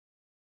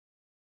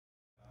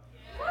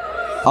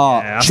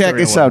check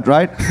this out,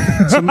 right?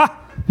 So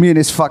me and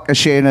this fucker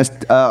sharing a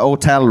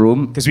hotel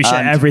room. Because we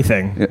share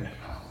everything. Yeah.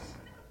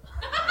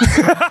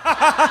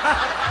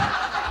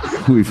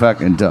 We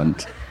fucking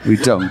don't. We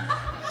don't.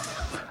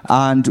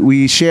 And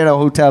we share a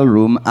hotel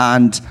room,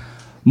 and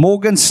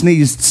Morgan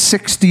sneezed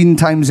 16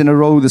 times in a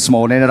row this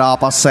morning at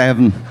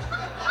 7:30.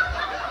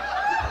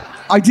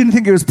 I didn't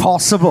think it was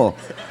possible.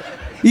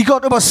 He got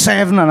to about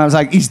 7 and I was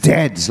like, he's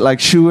dead. Like,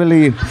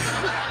 surely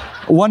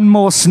one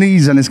more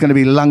sneeze and it's going to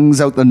be lungs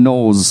out the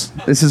nose.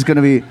 This is going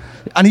to be...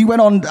 And he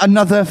went on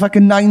another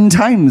fucking 9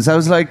 times. I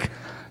was like,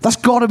 that's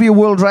got to be a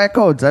world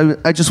record.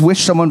 I just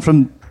wish someone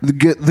from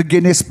the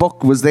Guinness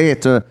book was there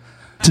to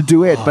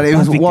do it. But it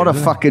was what a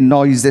fucking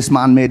noise this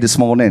man made this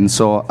morning.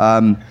 So,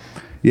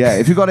 yeah,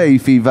 if you've got hay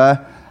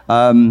fever,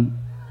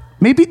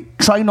 maybe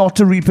try not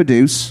to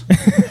reproduce.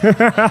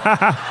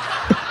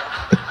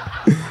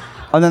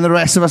 And then the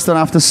rest of us don't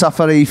have to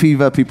suffer hay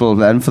fever, people,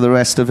 then, for the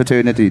rest of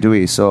eternity, do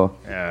we? So,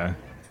 yeah.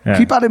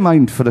 Keep that in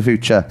mind for the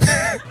future.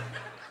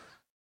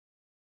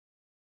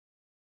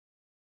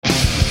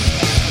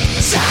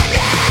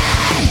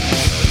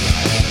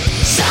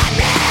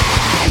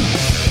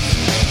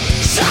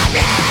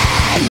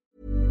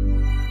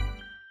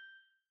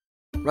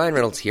 Ryan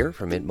Reynolds here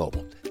from Mint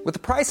Mobile. With the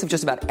price of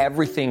just about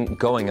everything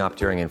going up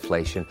during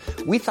inflation,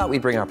 we thought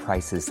we'd bring our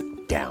prices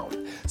down.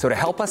 So to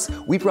help us,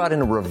 we brought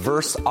in a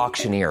reverse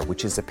auctioneer,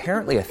 which is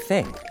apparently a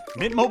thing.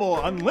 Mint Mobile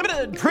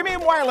Unlimited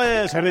Premium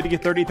Wireless. How to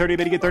get 30, 30,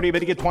 bit to get 30, bit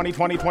to get 20,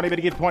 20, 20, bit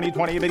to get 20,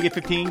 20, bit to get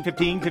 15,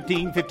 15,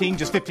 15, 15,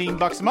 just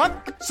 $15 a month?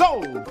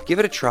 Sold! Give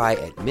it a try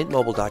at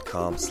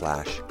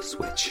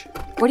mintmobile.com/switch.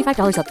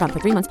 $45 up front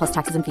for 3 months plus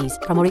taxes and fees.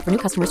 Promo rate for new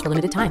customers for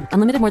limited time.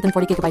 Unlimited more than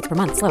 40 gigabytes per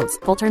month. Slows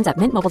full terms at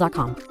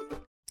mintmobile.com.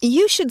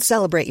 You should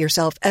celebrate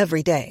yourself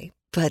every day.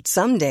 But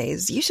some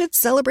days you should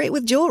celebrate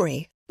with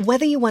jewelry.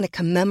 Whether you want to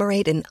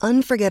commemorate an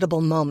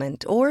unforgettable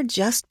moment or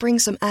just bring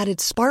some added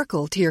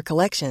sparkle to your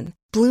collection,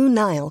 Blue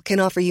Nile can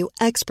offer you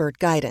expert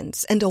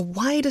guidance and a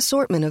wide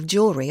assortment of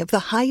jewelry of the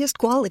highest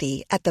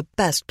quality at the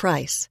best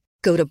price.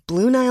 Go to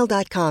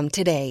BlueNile.com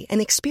today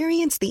and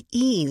experience the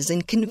ease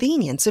and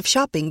convenience of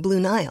shopping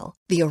Blue Nile,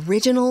 the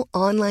original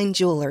online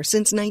jeweler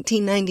since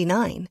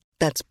 1999.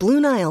 That's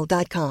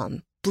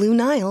BlueNile.com.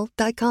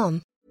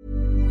 BlueNile.com.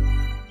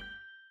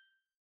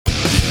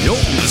 You're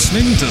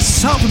listening to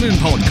Sappenin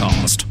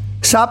Podcast.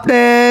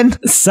 Sappenin!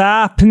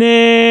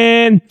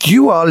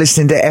 You are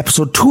listening to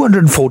episode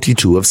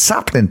 242 of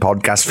Sappenin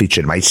Podcast,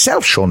 featuring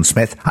myself, Sean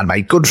Smith, and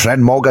my good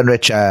friend Morgan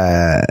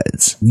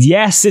Richards.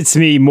 Yes, it's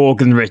me,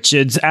 Morgan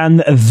Richards,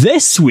 and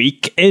this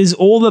week is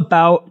all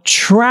about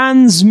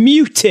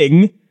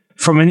transmuting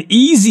from an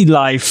easy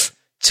life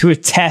to a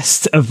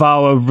test of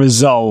our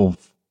resolve.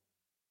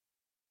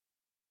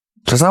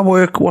 Does that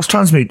work? What's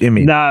transmuting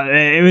mean? No,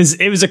 it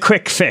was a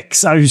quick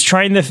fix. I was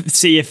trying to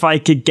see if I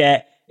could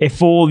get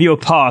if all your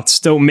parts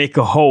don't make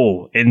a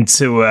hole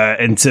into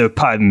a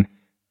pun.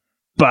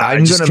 But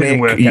I'm going to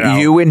make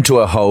you into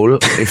a hole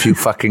if you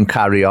fucking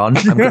carry on.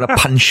 I'm going to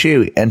punch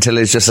you until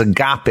there's just a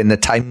gap in the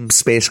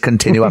time-space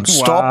continuum.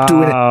 Stop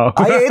doing it. I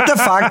hate the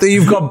fact that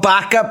you've got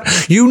backup.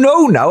 You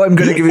know now I'm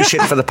going to give you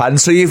shit for the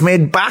puns, so you've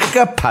made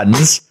backup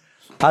puns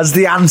as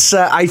the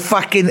answer.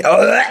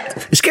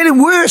 It's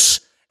getting worse.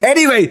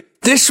 Anyway,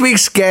 this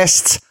week's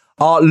guests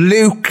are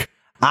Luke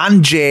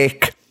and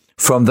Jake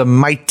from the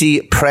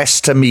mighty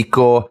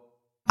MECO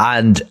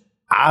and,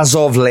 as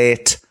of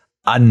late,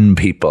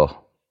 Unpeople.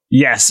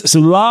 Yes, so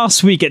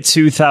last week at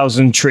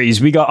 2000 Trees,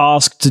 we got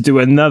asked to do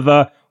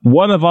another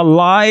one of our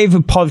live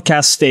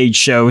podcast stage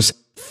shows.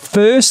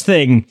 First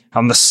thing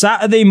on the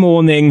Saturday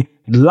morning,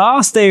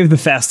 last day of the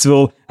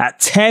festival at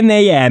 10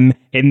 a.m.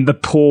 in the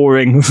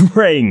pouring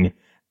rain.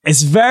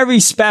 It's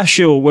very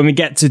special when we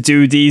get to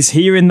do these,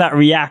 hearing that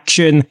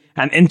reaction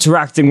and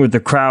interacting with the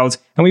crowd.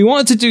 And we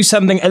wanted to do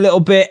something a little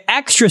bit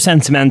extra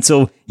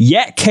sentimental,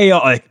 yet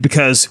chaotic,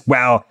 because,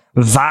 well,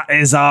 that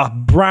is our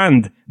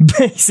brand.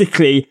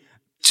 Basically,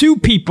 two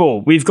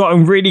people we've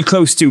gotten really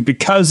close to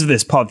because of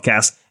this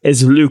podcast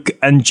is Luke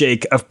and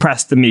Jake of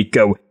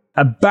MECO,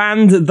 a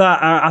band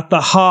that are at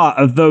the heart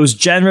of those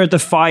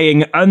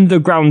genre-defying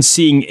underground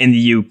scene in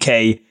the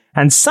UK.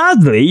 And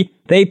sadly,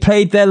 they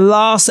played their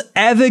last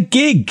ever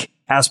gig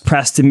as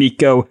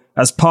MECO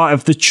as part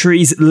of the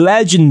Trees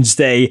Legends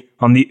Day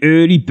on the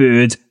Early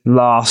Bird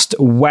last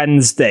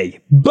Wednesday.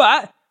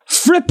 But,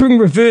 flipping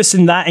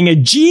reversing that in a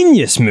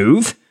genius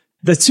move,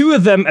 the two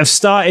of them have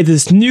started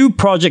this new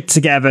project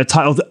together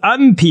titled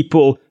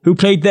Unpeople, who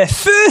played their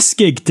first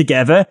gig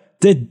together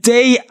the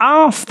day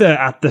after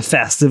at the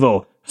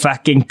festival.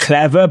 Fucking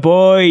clever,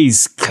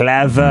 boys.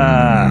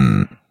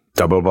 Clever.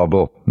 Double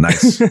bubble.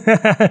 Nice.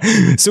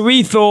 So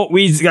we thought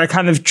we'd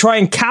kind of try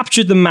and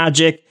capture the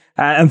magic,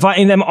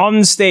 inviting them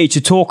on stage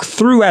to talk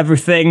through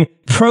everything,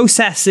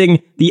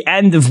 processing the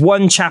end of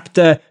one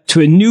chapter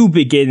to a new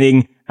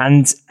beginning.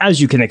 And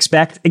as you can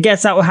expect, it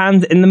gets out of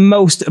hand in the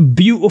most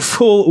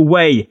beautiful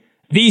way.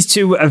 These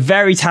two are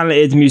very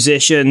talented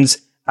musicians.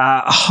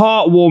 A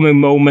heartwarming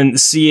moment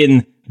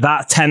seeing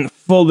that tent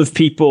full of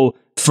people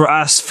for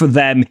us, for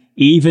them,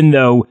 even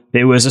though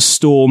there was a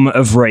storm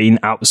of rain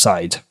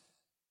outside.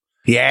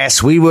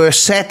 Yes, we were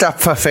set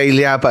up for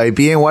failure by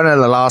being one of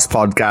the last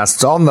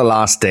podcasts on the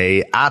last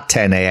day at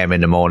 10 a.m.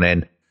 in the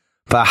morning.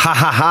 But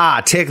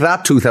take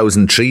that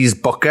 2,000 trees,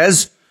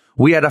 buckers.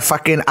 We had a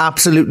fucking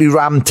absolutely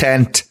rammed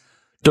tent.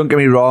 Don't get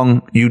me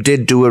wrong, you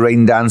did do a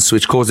rain dance,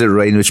 which caused it to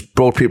rain, which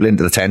brought people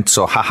into the tent.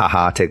 So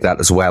take that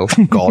as well.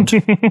 God.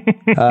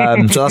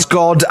 So that's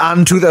God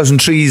and 2,000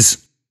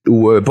 trees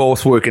were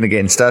both working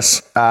against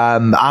us.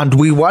 And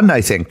we won,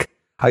 I think.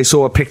 I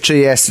saw a picture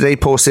yesterday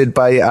posted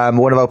by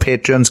one of our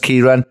patrons,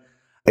 Kieran.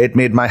 It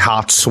made my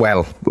heart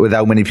swell with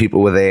how many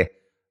people were there.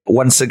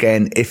 Once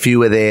again, if you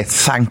were there,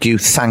 thank you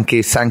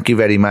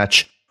very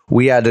much.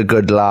 We had a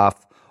good laugh.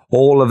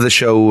 All of the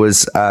show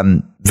was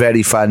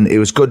very fun. It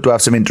was good to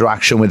have some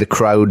interaction with the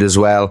crowd as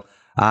well.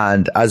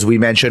 And as we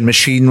mentioned,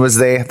 Machine was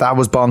there. That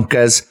was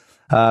bonkers.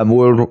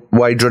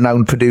 Worldwide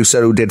renowned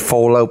producer who did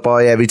Fall Out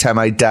Boy, Every Time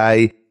I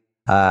Die.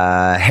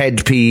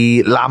 Head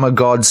P, Lamb of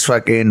God's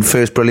fucking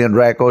first brilliant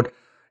record.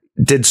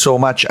 Did so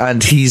much,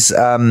 and he's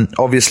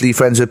obviously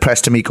friends with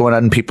Preston, MECO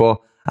and Unpeople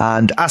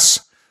and us.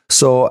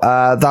 So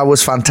that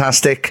was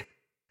fantastic.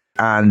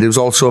 And there was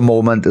also a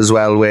moment as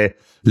well where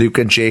Luke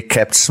and Jake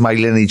kept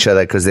smiling at each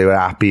other because they were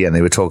happy and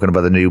they were talking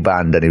about the new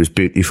band, and it was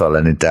beautiful,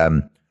 and it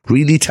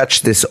really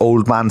touched this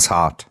old man's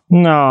heart.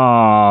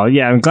 No,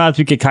 yeah, I'm glad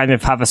we could kind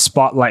of have a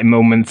spotlight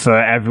moment for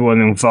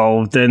everyone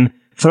involved. And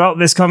throughout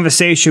this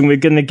conversation, we're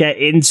going to get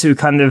into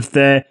kind of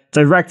the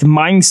direct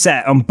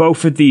mindset on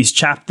both of these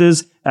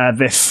chapters,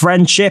 their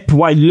friendship,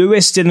 why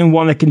Lewis didn't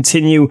want to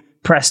continue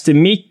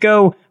Preston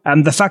MECO,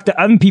 and the fact that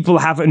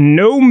Unpeople have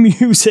no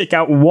music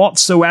out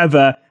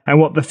whatsoever, and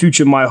what the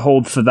future might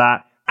hold for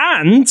that.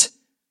 And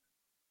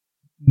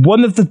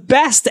one of the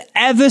best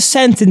ever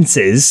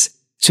sentences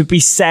to be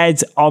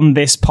said on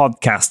this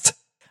podcast.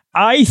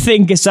 I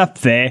think it's up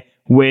there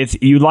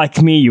with "You like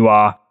me, you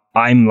are.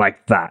 I'm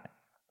like that."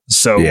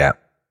 So yeah.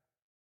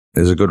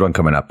 There's a good one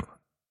coming up.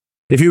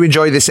 If you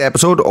enjoy this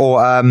episode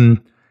or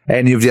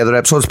any of the other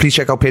episodes, please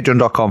check out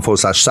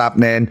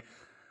patreon.com/sapnin.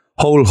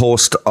 Whole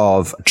host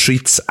of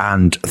treats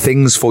and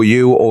things for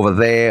you over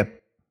there.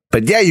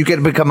 But yeah, you get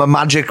to become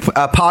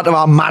a part of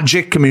our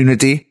magic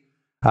community,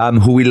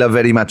 who we love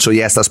very much. So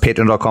yes, that's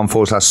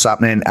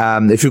patreon.com/sapnin.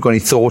 If you've got any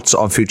thoughts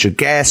on future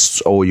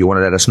guests, or you want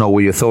to let us know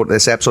what you thought of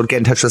this episode, get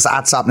in touch with us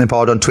at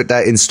sapninpod on Twitter,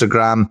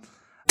 Instagram,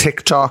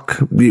 TikTok.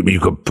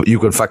 You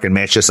could fucking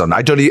message us on.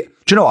 Do you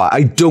know what?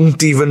 I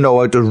don't even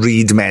know how to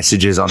read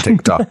messages on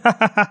TikTok.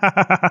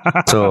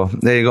 So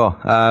there you go.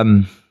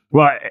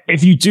 Well,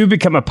 if you do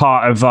become a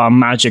part of our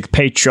Magic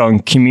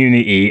Patreon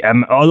community,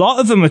 a lot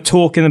of them are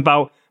talking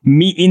about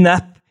meeting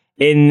up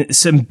in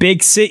some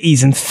big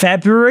cities in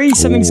February.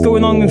 Something's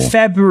going on in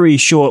February,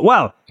 sure.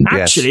 Well,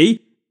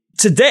 actually,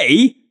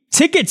 Today,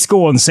 tickets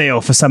go on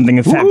sale for something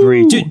in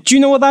February. Do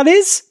you know what that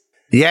is?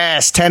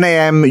 Yes, 10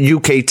 a.m.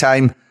 UK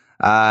time.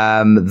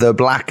 The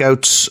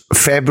Blackouts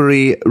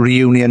February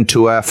reunion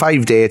tour,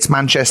 5 dates,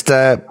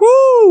 Manchester,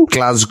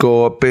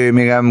 Glasgow,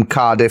 Birmingham,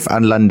 Cardiff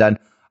and London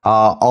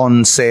are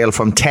on sale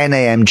from 10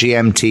 a.m.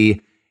 GMT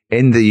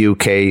in the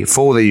UK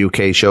for the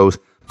UK shows.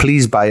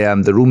 Please buy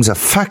them. The rooms are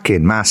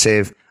fucking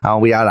massive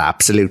and we are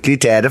absolutely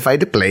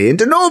terrified to play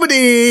into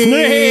nobody.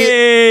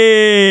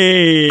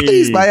 Hey!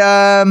 Please buy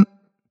them.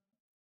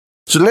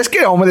 So let's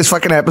get on with this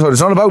fucking episode.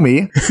 It's not about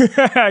me.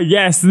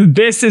 Yes,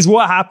 this is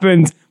what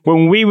happened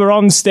when we were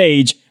on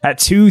stage at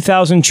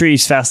 2000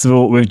 Trees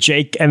Festival with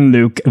Jake and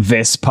Luke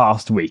this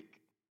past week.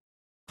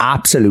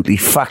 Absolutely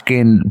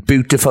fucking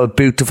beautiful,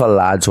 beautiful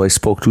lads who I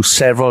spoke to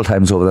several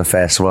times over the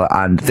festival,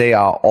 and they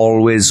are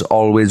always,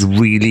 always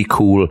really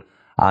cool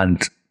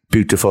and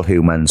beautiful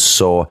humans.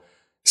 So,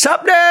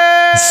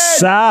 Sapnin!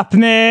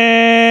 Sapnin!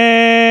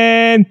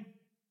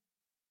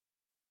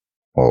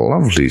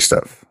 Lovely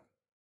stuff.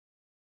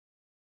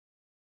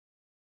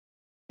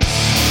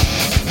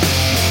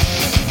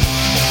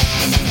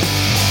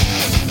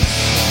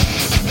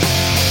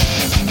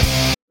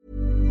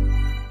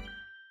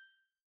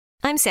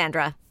 I'm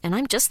Sandra, and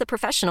I'm just the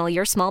professional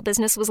your small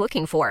business was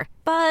looking for.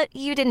 But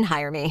you didn't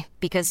hire me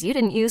because you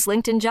didn't use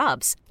LinkedIn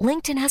Jobs.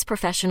 LinkedIn has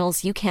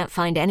professionals you can't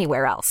find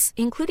anywhere else,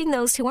 including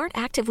those who aren't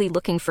actively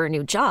looking for a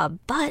new job,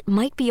 but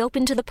might be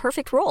open to the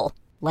perfect role,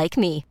 like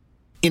me.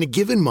 In a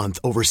given month,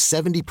 over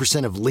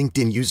 70% of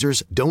LinkedIn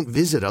users don't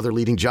visit other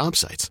leading job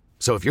sites.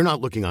 So if you're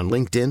not looking on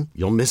LinkedIn,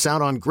 you'll miss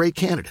out on great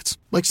candidates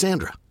like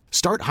Sandra.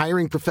 Start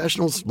hiring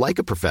professionals like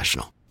a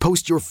professional.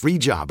 Post your free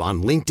job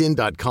on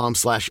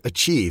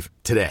linkedin.com/achieve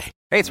today.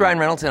 Hey, it's Ryan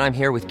Reynolds, and I'm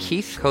here with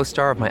Keith,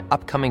 co-star of my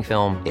upcoming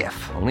film,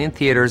 If, only in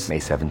theaters May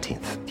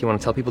 17th. Do you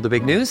want to tell people the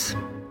big news?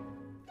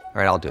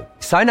 All right, I'll do it.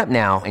 Sign up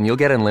now and you'll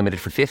get unlimited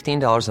for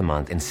 $15 a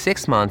month and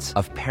 6 months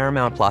of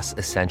Paramount Plus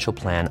Essential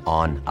Plan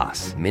on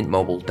us.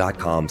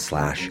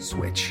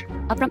 MintMobile.com/switch.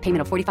 Upfront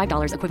payment of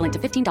 $45 equivalent to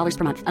 $15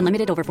 per month.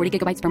 Unlimited over 40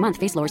 gigabytes per month.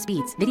 Face lower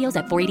speeds. Videos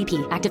at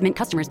 480p. Active Mint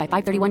customers by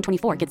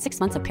 531.24 get 6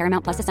 months of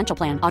Paramount Plus Essential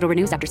Plan. Auto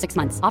renews after 6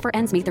 months. Offer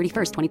ends May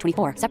 31st,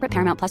 2024. Separate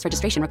Paramount Plus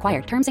registration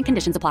required. Terms and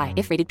conditions apply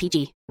if rated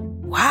PG.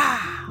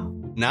 Wow.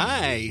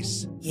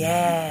 Nice.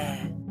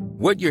 Yeah.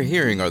 What you're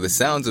hearing are the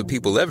sounds of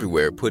people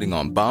everywhere putting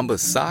on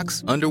Bombas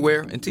socks,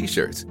 underwear, and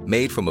T-shirts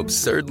made from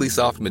absurdly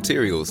soft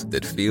materials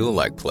that feel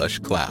like plush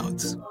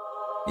clouds.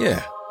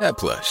 Yeah, that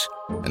plush.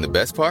 And the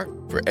best part?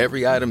 For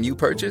every item you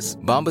purchase,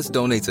 Bombas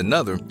donates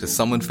another to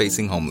someone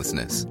facing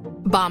homelessness.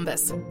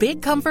 Bombas.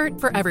 Big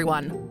comfort for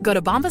everyone. Go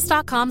to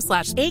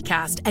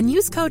bombas.com/ACAST and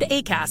use code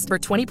ACAST for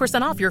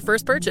 20% off your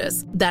first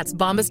purchase. That's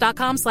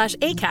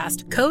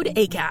bombas.com/ACAST. Code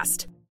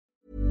ACAST.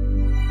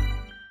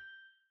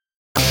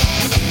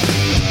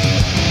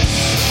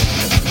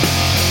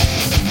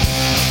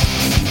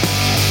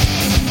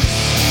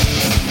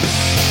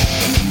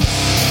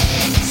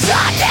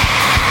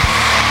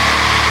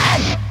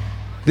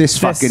 This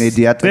fucking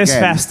idiot again. This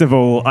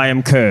festival, I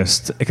am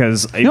cursed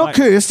because... You're not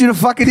cursed, you're a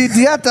fucking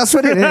idiot. That's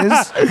what it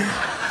is.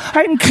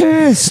 I'm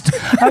cursed.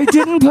 I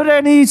didn't put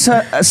any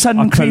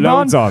sun cream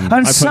on.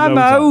 And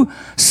somehow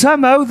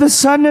the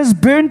sun has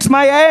burnt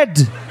my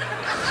head.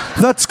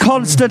 That's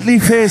constantly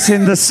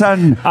facing the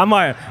sun. And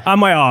my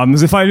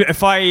arms, if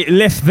I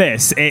lift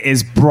this, it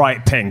is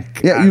bright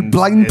pink. Yeah, you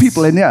blind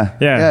people in here.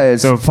 Yeah,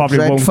 so probably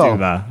dreadful. won't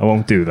do that. I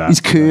won't do that. He's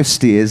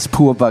cursed, he is.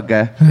 Poor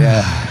bugger.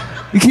 Yeah.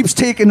 He keeps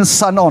taking the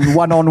sun on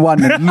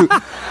one-on-one and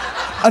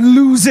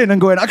losing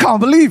and going, I can't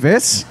believe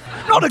it.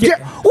 Not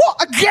again.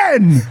 What,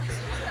 again?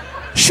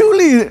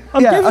 Surely,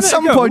 at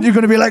some point you're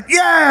going to be like,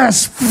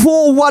 yes,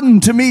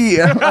 4-1 to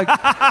me. Like,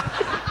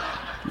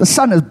 the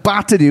sun has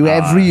battered you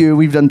every year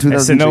we've done 2000.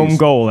 It's an own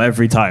goal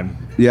every time.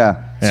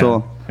 Yeah.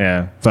 So...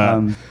 Yeah,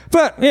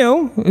 but you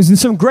know, there's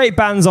some great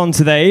bands on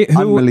today.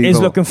 Who is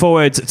looking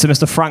forward to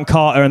Mr. Frank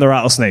Carter and the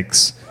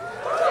Rattlesnakes?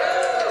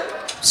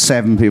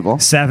 7 people.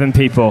 7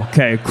 people.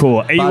 Okay,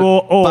 cool. Are you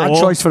all bad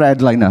choice for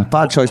headliner.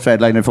 Bad choice for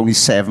headliner for only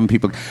 7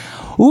 people.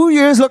 Who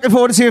is looking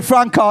forward to seeing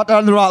Frank Carter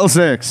and the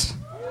Rattlesnakes?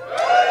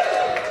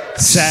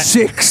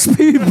 6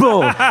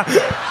 people.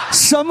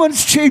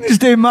 Someone's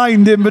changed their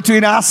mind in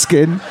between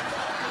asking.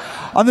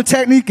 And the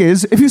technique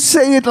is, if you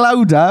say it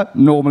louder,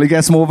 normally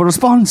gets more of a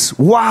response.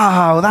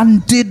 Wow,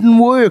 that didn't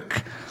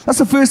work. That's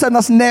the first time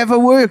that's never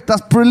worked.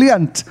 That's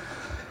brilliant.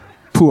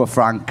 Poor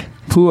Frank.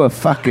 Poor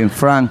fucking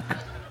Frank.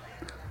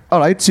 All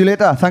right, see you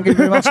later. Thank you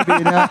very much for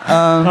being here.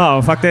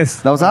 Fuck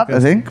this. That was that, I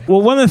think.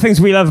 Well, one of the things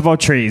we love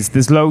about Trees,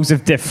 there's loads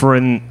of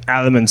different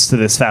elements to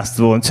this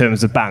festival in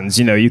terms of bands.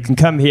 You know, you can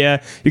come here,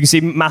 you can see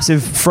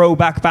massive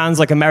throwback bands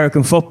like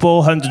American Football,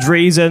 100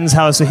 Reasons,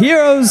 House of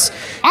Heroes.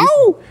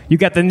 You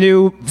get the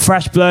new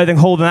Fresh Blood and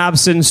Holden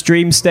Absence,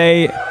 Dream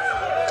State.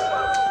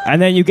 And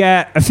then you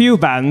get a few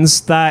bands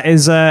that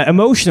is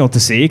emotional to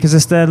see because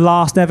it's their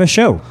last ever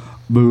show.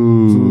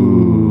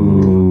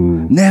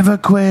 Boo. Never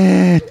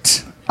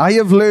quit. I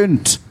have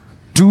learnt,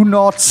 do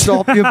not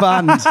stop your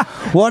band.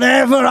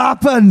 Whatever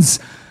happens,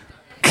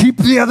 keep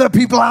the other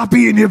people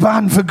happy in your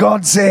band, for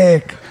God's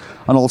sake.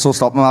 And also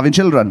stop them having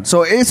children.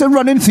 So it's a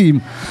running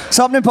theme.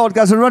 Something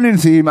podcast is a running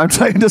theme. I'm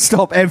trying to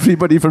stop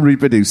everybody from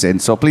reproducing.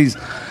 So please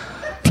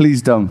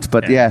don't.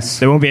 But yes.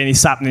 There won't be any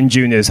Sapling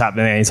Juniors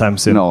happening anytime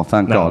soon. No,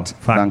 thank God.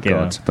 Thank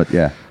God. But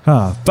yeah.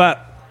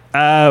 But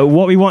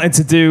what we wanted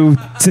to do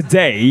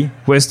today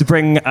was to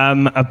bring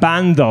a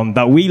band on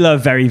that we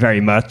love very,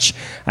 very much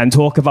and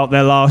talk about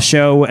their last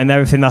show and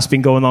everything that's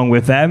been going on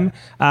with them.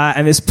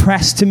 And it's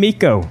Press to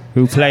MECO,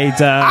 who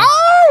played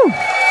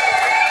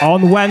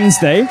on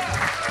Wednesday.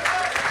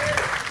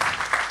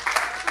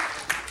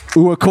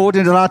 Who,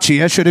 according to that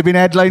cheer, should have been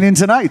headlining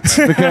tonight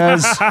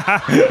because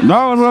that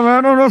was a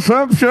better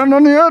reception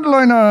than the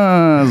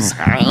headliners.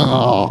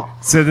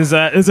 So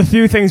there's a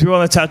few things we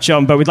want to touch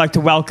on, but we'd like to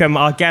welcome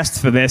our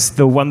guest for this,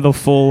 the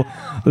wonderful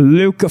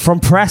Luke from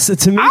Press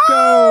to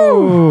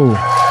MECO.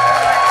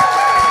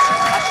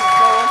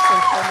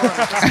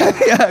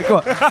 Yeah, go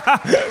on.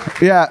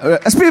 Yeah,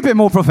 let's be a bit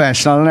more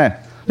professional, innit?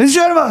 Ladies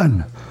and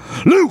gentlemen,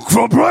 Luke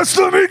from Press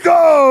to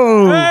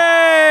MECO.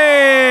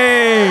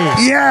 Hey!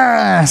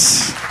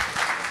 Yes.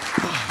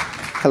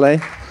 Hello.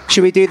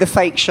 Should we do the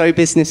fake show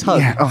business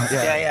hug?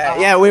 Yeah.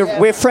 Yeah,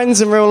 we're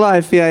friends in real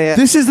life. Yeah.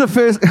 This is the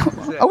first.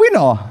 Are we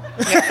not?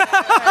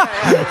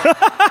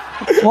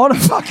 What a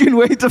fucking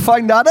way to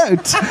find that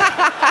out.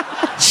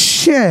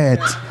 Shit.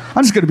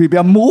 I'm just going to be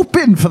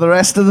moping for the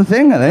rest of the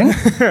thing, I think.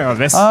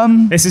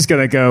 This is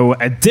going to go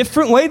a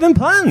different way than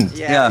planned.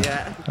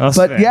 Yeah.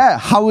 But yeah,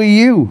 how are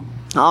you?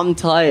 I'm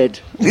tired.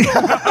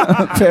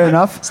 Fair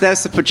enough. So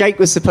Jake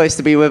was supposed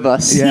to be with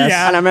us. Yes.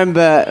 Yeah. And I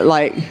remember,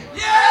 like...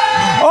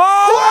 Oh!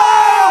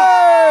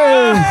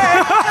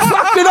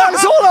 Fucking hell,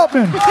 it's all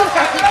happening.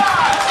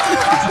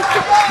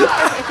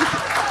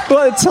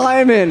 What a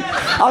timing.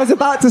 I was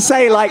about to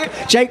say,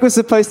 like, Jake was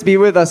supposed to be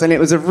with us and it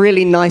was a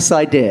really nice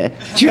idea.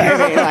 Do you know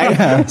what I mean?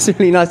 Like, it's a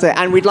really nice idea.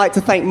 And we'd like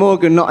to thank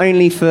Morgan not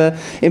only for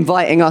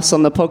inviting us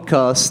on the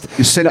podcast.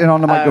 You're sitting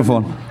on the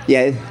microphone.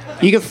 Yeah.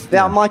 You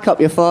can mic up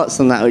your farts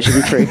on that, which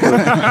would be pretty cool.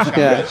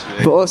 Yeah.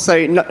 But also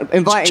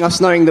inviting us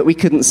knowing that we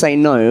couldn't say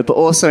no, but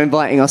also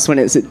inviting us when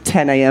it's at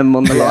 10 a.m.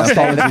 on the last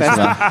day of the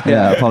festival.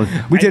 Yeah, apologies.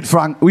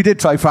 We did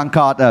try Frank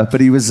Carter, but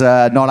he was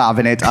not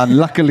having it, and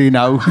luckily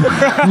now.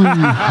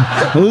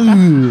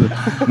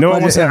 No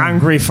one was an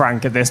angry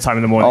Frank at this time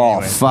in the morning. Oh,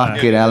 anyway.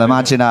 fucking hell.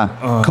 Imagine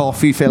a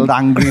coffee-filled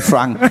angry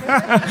Frank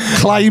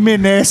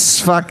climbing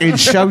this, fucking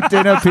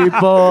shouting at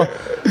people.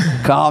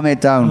 Calm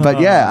it down. But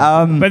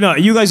yeah. But no,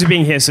 you guys have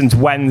been here since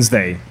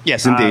Wednesday.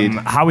 Yes, indeed.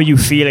 How are you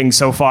feeling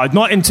so far?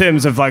 Not in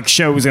terms of like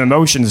shows and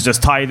emotions,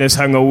 just tiredness,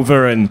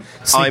 hungover, and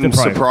sleep I'm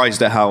deprived.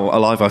 surprised at how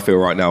alive I feel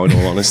right now, in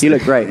all honesty. You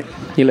look great.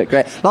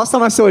 Last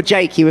time I saw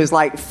Jake, he was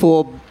like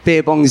 4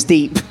 beer bongs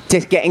deep,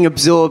 just getting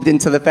absorbed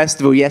into the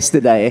festival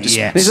yesterday. Just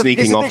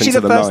sneaking off into the night. This is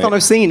literally the first time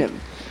I've seen him.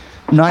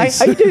 Nice.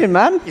 How you doing,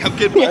 man? Yeah, I'm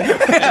good, man.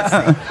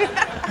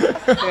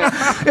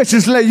 Let's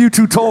just let you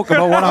two talk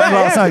about what happened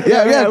last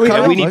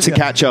night. We need to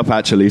catch up,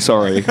 actually.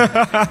 Sorry.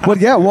 Well,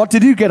 yeah, what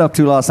did you get up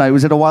to last night?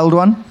 Was it a wild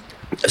one?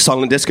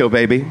 Silent disco,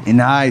 baby.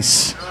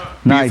 Nice.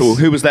 Beautiful.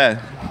 Who was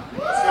there?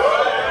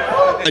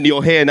 And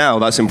you're here now.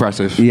 That's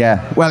impressive.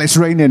 Yeah. Well, it's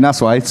raining,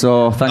 that's why.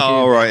 So thank you.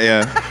 Oh, right,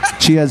 yeah.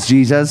 Cheers,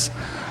 Jesus.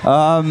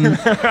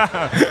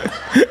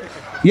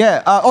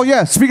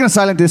 Yeah. Speaking of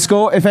silent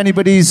disco, if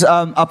anybody's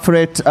up for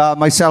it,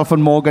 myself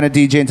and Morgan are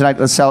DJing tonight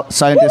at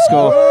silent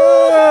disco.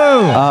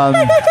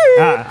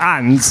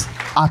 And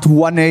at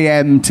 1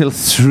 a.m. till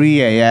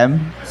 3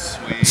 a.m.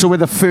 So we're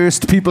the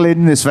first people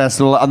in this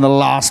festival and the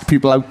last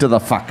people out to the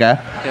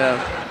fucker.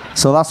 Yeah.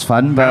 So that's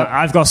fun. But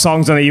I've got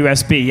songs on a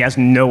USB. He has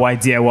no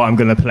idea what I'm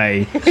going to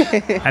play.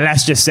 And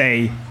let's just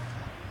say,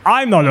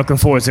 I'm not looking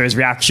forward to his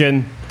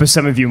reaction, but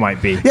some of you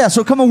might be. Yeah,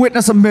 so come and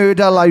witness a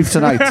murder live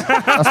tonight.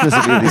 That's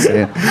basically what he's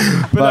saying.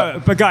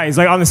 But guys,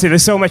 like honestly,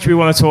 there's so much we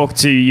want to talk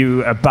to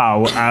you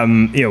about.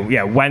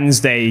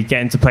 Wednesday,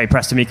 getting to play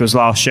Preston MECO's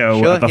last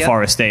show at the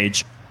Forest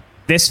stage.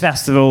 This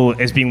festival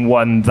has been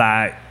one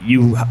that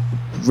you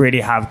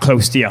really have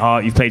close to your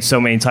heart. You've played so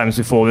many times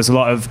before. There's a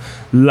lot of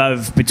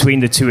love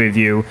between the two of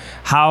you.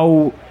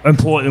 How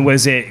important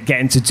was it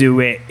getting to do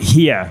it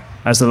here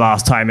as the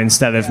last time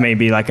instead of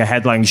maybe like a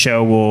headline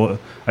show or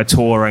a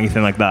tour or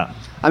anything like that?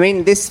 I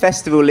mean, this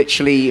festival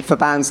literally, for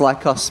bands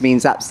like us,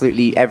 means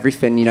absolutely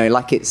everything, you know,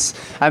 like it's...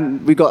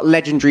 we've got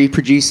legendary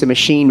producer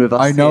Machine with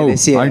us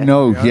this year. I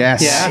know,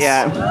 yes.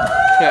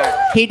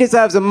 Yeah. He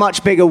deserves a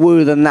much bigger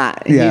woo than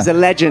that. Yeah. He's a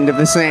legend of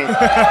the scene.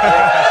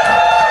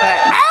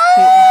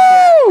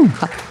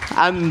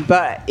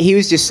 But he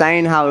was just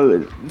saying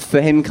how,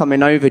 for him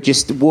coming over,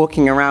 just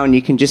walking around,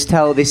 you can just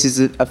tell this is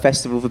a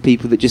festival for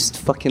people that just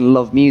fucking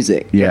love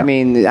music. Yeah. I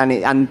mean,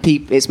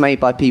 it's made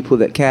by people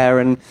that care.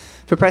 And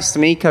for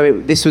Preston MECO,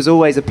 this was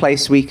always a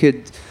place we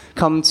could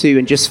come to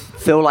and just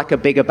feel like a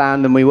bigger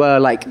band than we were.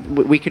 Like,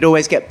 we could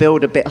always get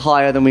billed a bit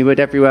higher than we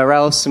would everywhere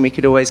else, and we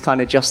could always kind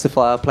of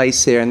justify our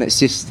place here. And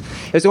it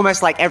was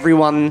almost like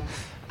everyone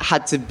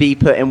had to be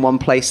put in one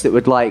place that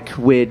would like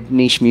weird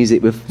niche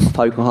music with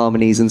vocal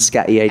harmonies and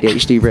scatty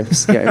ADHD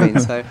riffs. You know what I mean?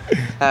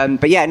 So,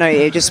 but yeah, no,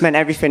 it just meant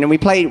everything. And we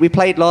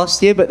played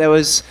last year, but there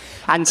was,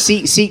 and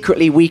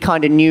secretly we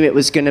kind of knew it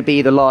was going to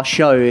be the last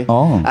show.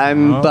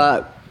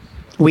 But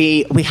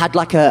we had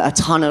like a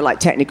ton of like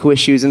technical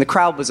issues, and the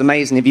crowd was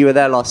amazing. If you were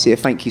there last year,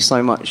 thank you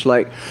so much.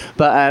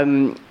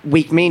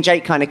 Me and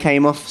Jake kind of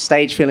came off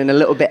stage feeling a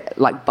little bit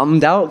like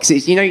bummed out,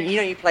 because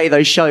you play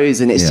those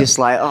shows and it's just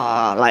like,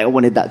 I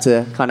wanted that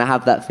to kind of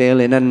have that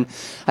feeling. And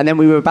then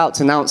we were about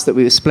to announce that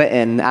we were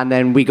splitting, and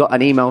then we got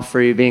an email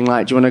through being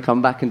like, do you want to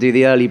come back and do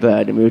the early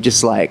bird? And we were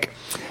just like,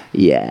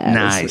 yeah,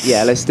 nice.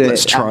 Let's do it.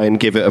 Let's try and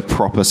give it a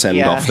proper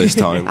send off this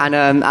time.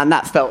 And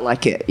that felt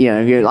like it. You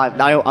know, like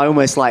I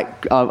almost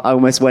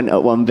went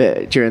at one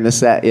bit during the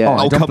set. Yeah.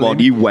 Oh, come on,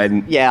 you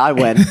went. Yeah, I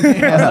went.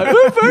 I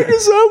was like, thank you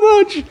so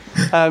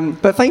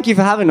much. But thank you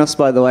for having us,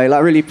 by the way.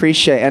 Like, really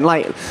appreciate it. And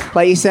like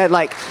you said,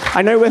 like,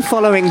 I know we're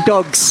following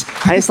dogs,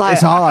 and it's like,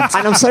 it's hard.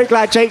 And I'm so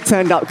glad Jake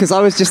turned up, because I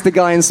was just the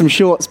guy in some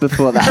shorts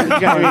before that. You know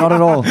what I mean? Not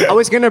at all. I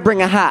was going to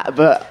bring a hat,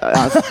 but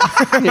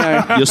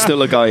You're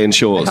still a guy in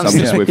shorts. I'm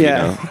just with you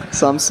now.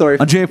 So I'm sorry.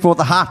 And Jake brought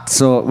the hat,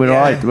 so we're all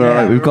right. We're all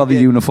right. We've got the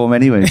uniform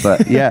anyway.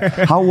 But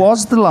yeah, how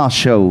was the last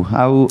show?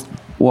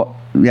 What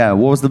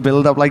was the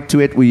build-up like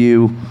to it? Were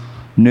you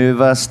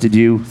nervous? Did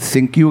you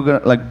think you were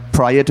gonna, like,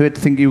 prior to it,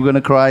 think you were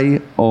gonna cry,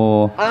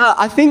 or?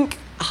 I think,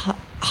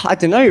 I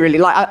don't know, really.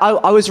 Like,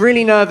 I was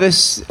really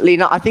nervous.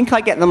 I think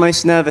I get the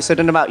most nervous, I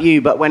don't know about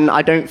you, but when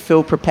I don't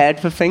feel prepared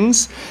for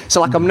things.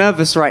 So, like, I'm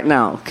nervous right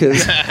now,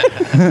 because...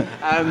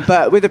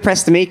 but with the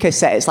Preston MECO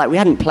set, it's like we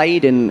hadn't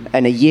played in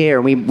a year,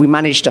 and we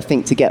managed, I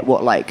think, to get,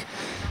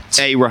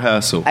 a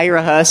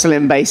rehearsal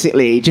in,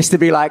 basically, just to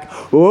be like,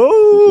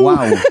 whoa.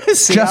 Wow.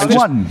 Just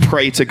one.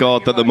 Pray to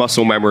God that the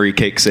muscle memory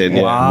kicks in.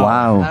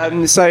 Wow.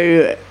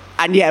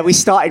 We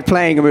started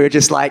playing, and we were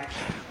just like,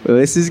 well,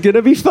 this is going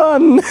to be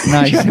fun. Nice.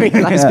 You know what I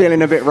mean? Like, it's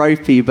feeling a bit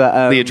ropey,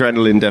 but... the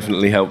adrenaline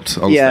definitely helped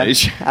on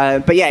stage.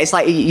 But yeah, it's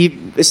like,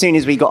 as soon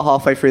as we got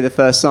halfway through the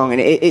first song,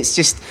 and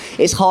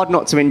it's hard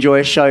not to enjoy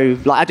a show.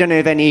 Like, I don't know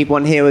if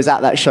anyone here was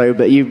at that show,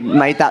 but you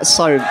made that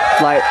so,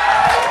 like...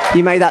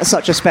 you made that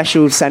such a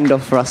special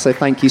send-off for us, so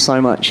thank you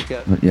so much.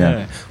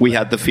 Yeah. We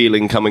had the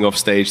feeling coming off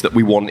stage that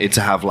we wanted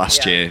to have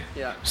last year.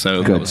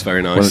 So that was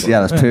very nice. Well,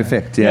 yeah, that's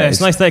perfect. Yeah,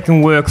 it's nice they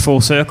can work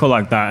full circle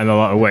like that in a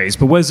lot of ways.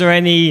 But was there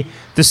any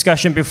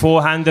discussion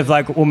beforehand of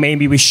like, well,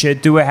 maybe we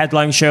should do a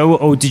headline show,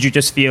 or did you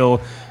just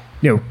feel,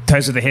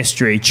 because of the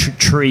history,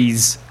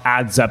 Trees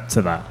adds up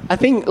to that? I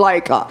think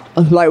like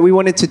we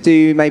wanted to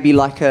do maybe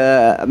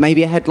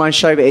a headline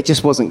show, but it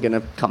just wasn't going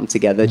to come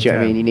together. Do you know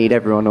what I mean? You need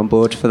everyone on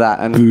board for that,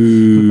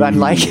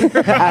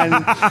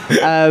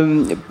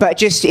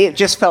 but it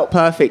just felt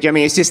perfect. I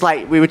mean, it's just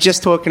like we were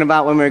just talking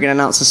about when we were going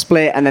to announce a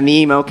split, and then the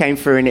email came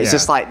through, and it's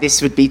just like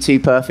this would be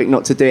too perfect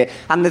not to do it.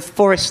 And the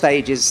Forest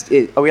stage is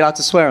are we allowed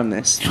to swear on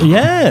this?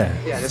 Yeah.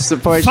 This is the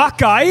Forest. Fuck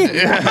guy.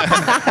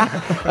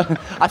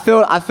 I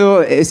feel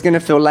it's going to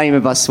feel lame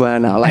if I swear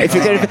now. Like if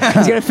it's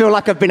going to feel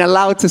like I've been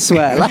allowed to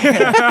swear.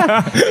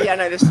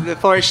 The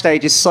Forest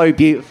stage is so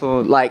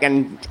beautiful. Like,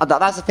 and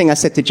that's the thing I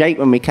said to Jake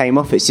when we came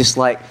off. It's just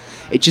like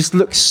it just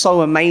looks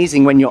so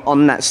amazing when you're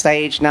on that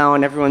stage now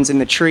and everyone's in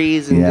the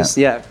trees and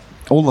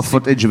all the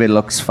footage of it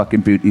looks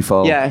fucking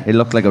beautiful. Yeah. It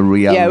looked like a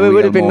real. Yeah, it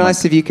would have been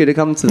nice if you could have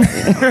come to that.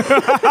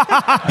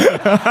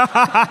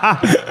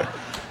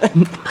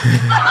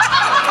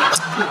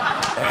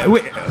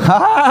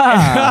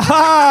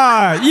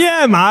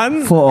 Yeah, man.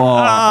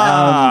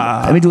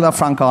 Let me do that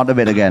Frank Carter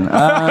bit again.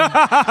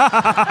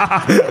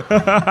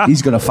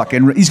 He's gonna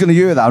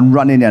hear that and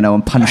run in there now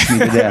and punch me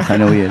to death. I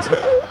know he is.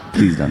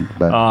 Please don't.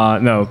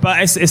 No, but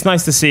it's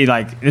nice to see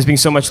like there's been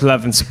so much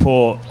love and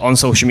support on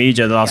social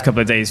media the last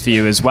couple of days for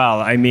you as well.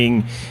 I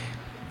mean,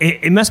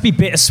 it must be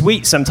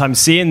bittersweet sometimes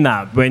seeing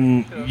that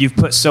when you've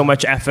put so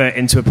much effort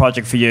into a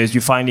project for years,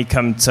 you finally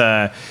come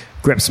to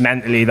grips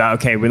mentally that,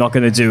 okay, we're not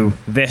going to do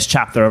this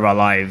chapter of our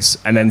lives,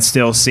 and then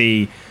still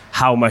see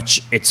how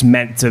much it's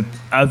meant to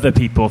other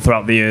people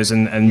throughout the years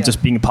and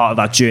just being a part of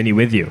that journey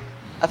with you.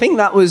 I think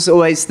that was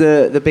always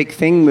the big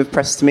thing with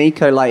Preston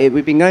MECO. Like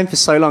we've been going for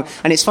so long,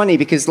 and it's funny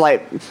because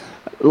like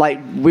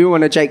we were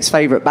one of Jake's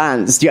favourite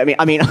bands. Do you know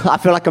what I mean? I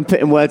feel like I'm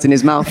putting words in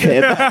his mouth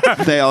here.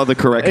 They are the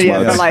correct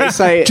words.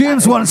 But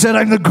James once said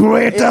I'm the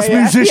greatest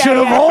musician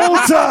of all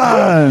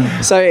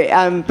time.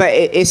 So, but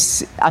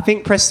I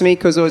think Preston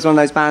MECO was always one of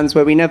those bands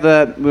where we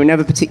were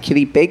never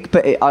particularly big,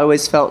 but I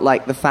always felt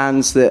like the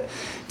fans that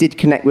did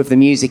connect with the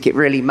music, it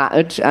really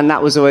mattered, and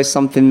that was always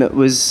something that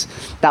was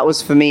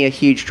for me a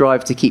huge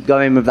drive to keep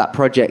going with that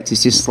project.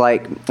 It's just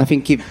like, I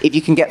think if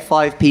you can get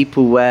 5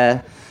 people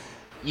where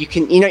you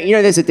can,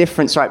 there's a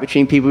difference, right,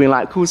 between people being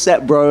like, cool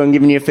set, bro, and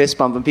giving you a fist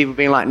bump, and people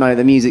being like, no,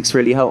 the music's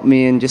really helped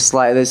me, and just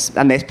like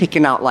they're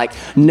picking out like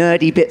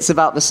nerdy bits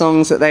about the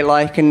songs that they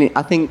like, and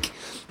I think,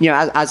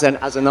 as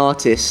an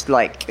artist,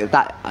 like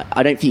that,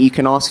 I don't think you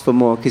can ask for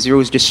more because you're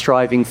always just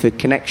striving for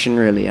connection,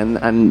 really,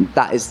 and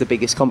that is the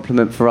biggest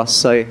compliment for us.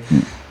 So,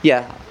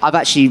 yeah, I've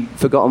actually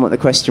forgotten what the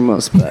question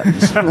was, but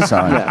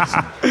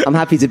I'm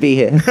happy to be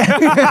here.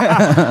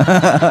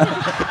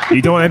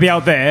 You don't want to be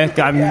out there.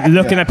 I'm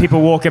looking at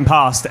people walking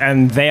past,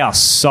 and they are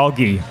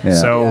soggy. Yeah.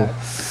 So.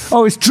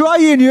 Oh, it's dry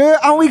in here,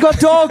 and we got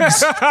dogs.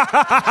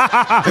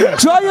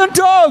 Giant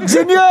dogs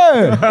in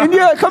here,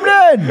 come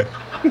in.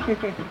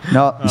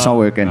 No, it's not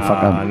working.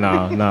 Fuck them.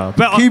 No.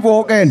 But keep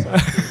walking.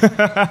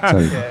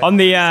 On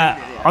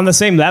the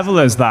same level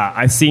as that,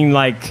 I've seen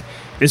like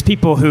there's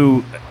people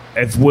who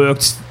have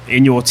worked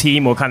in your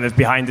team or kind of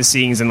behind the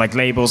scenes and like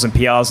labels and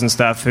PRs and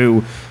stuff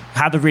who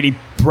had to really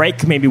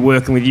break maybe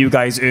working with you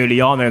guys early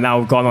on and now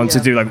have gone on to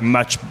do like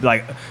much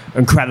like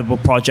incredible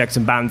projects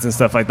and bands and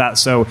stuff like that.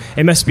 So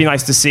it must be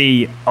nice to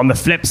see on the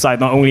flip side,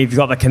 not only have you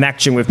got the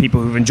connection with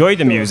people who've enjoyed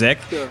the music,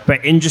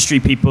 but industry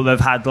people have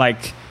had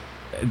like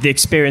the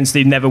experience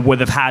they never would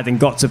have had and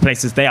got to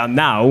places they are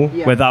now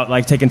without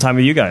like taking time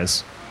with you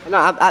guys. No,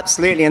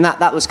 absolutely, and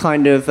that was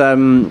kind of. I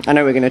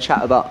know we're going to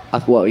chat about. I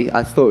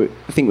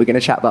think we're going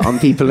to chat about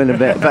Unpeople in a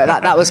bit, but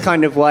that was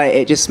kind of why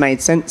it just made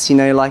sense,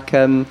 like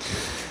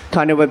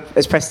kind of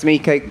as Preston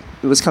MECO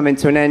was coming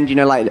to an end,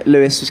 like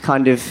Lewis was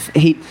kind of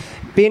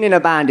being in a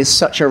band is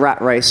such a rat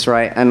race,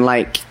 right? And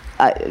like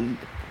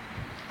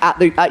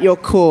at your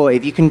core,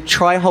 if you can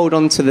try hold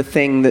on to the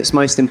thing that's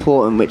most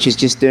important, which is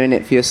just doing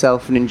it for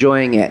yourself and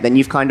enjoying it, then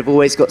you've kind of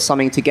always got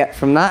something to get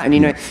from that. And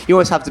you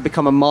always have to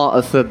become a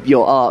martyr for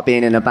your art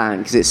being in a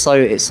band because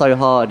it's so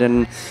hard.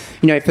 And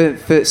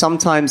for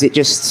sometimes it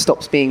just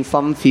stops being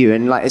fun for you.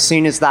 And like as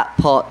soon as that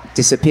part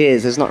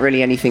disappears, there's not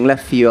really anything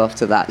left for you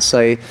after that.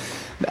 So.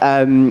 We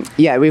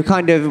were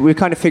kind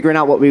of figuring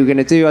out what we were going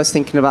to do. I was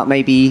thinking about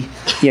maybe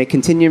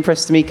continuing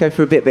Preston MECO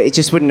for a bit, but it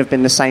just wouldn't have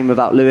been the same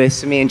without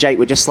Lewis. And me and Jake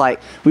were just like,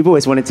 we've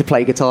always wanted to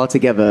play guitar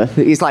together.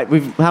 He's like,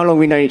 how long have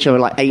we known each other?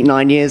 Like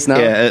 8-9 years now.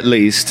 Yeah, at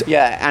least.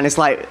 Yeah, and it's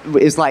like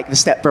the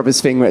Step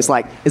Brothers thing where it's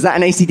like, is that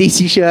an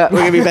AC/DC shirt? We're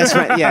gonna be best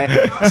friends.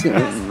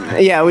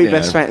 Yeah, we're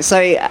best friends. So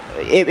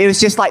it was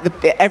just like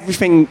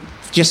everything.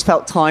 Just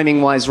felt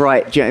timing-wise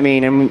right, do you know what I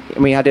mean? And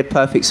we had a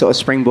perfect sort of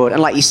springboard.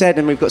 And like you said,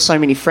 and we've got so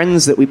many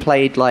friends that we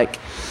played, like,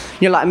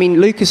 like, I mean,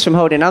 Lucas from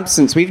Holding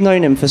Absence, we've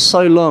known him for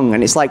so long,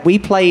 and it's like we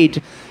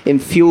played in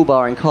Fuel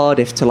Bar in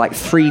Cardiff to like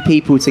 3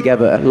 people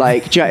together.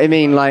 Like, do you know what I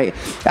mean? Like,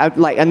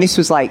 and this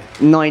was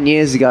like 9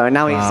 years ago, and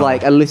now he's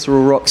like a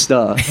literal rock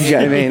star. Do you know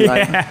what I mean?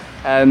 Like,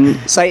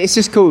 so it's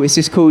just cool. It's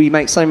just cool. You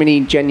make so many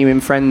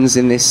genuine friends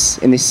in this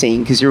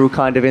scene because you're all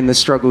kind of in the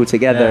struggle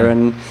together,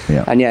 and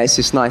it's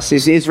just nice.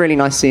 It's really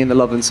nice seeing the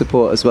love and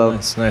support as well.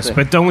 That's nice.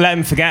 But don't let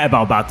him forget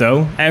about that,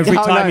 though. Every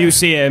time you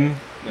see him,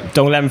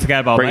 don't let him forget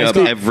about Bring it up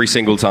every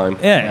single time.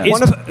 Yeah. I was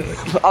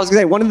going to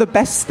say, one of the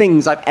best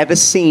things I've ever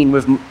seen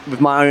with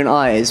my own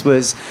eyes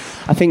was,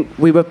 I think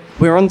we were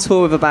on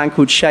tour with a band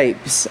called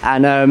Shapes,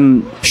 and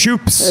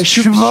Shoops.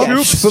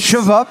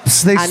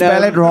 They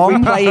spell it wrong. We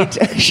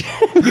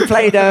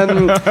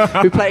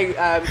played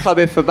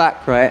Club for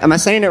Back, right? Am I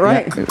saying it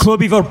right? Yeah.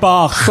 Club for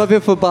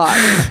Back.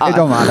 It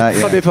don't matter.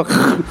 Yeah.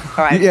 All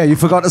right. Yeah, you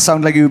forgot to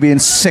sound like you were being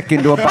sick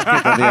into a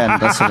bucket at the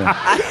end. That's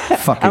it.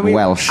 Fucking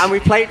Welsh. And we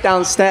played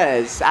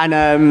downstairs,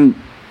 and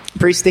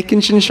Bruce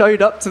Dickinson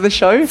showed up to the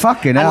show.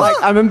 Fucking hell. And,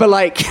 I remember,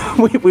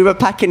 we were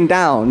packing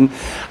down,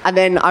 and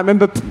then I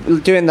remember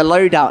doing the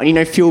loadout,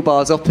 and Fuel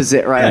Bar's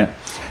opposite, right? Yeah.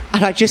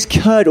 And I just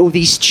heard all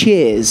these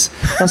cheers.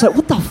 I was like,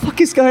 what the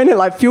fuck is going on?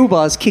 Like, Fuel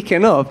Bar's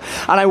kicking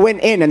off. And I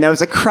went in, and there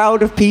was a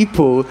crowd of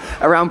people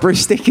around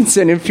Bruce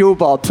Dickinson in Fuel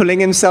Bar pulling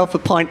himself a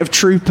pint of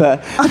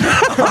Trooper.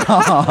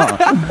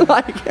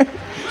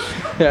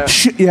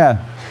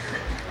 Yeah.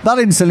 That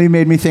instantly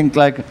made me think,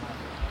 like,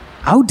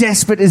 how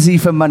desperate is he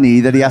for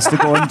money that he has to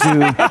go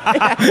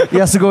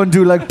and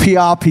do like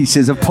PR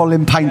pieces of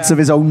pulling pints of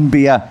his own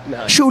beer?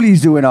 No. Surely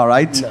he's doing all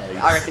right. No,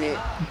 I reckon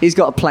he's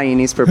got a plane.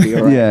 He's probably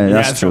all right. Yeah,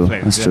 that's true.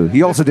 That's true.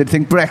 He also did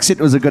think Brexit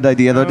was a good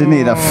idea, though, didn't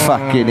he? The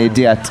fucking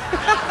idiot.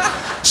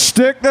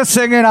 Stick the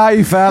singing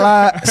eye,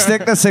 fella.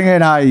 Stick the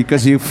singing eye,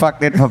 because you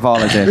fucked it for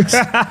politics.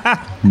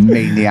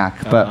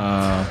 Maniac.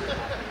 But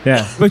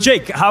yeah. But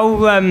Jake,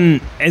 how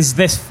is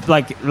this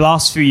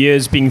last few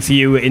years been for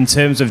you in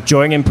terms of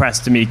joining Press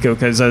to MECO?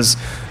 Because as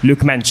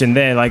Luke mentioned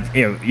there,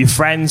 you're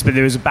friends, but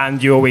there was a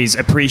band you always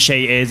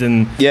appreciated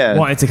and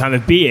wanted to kind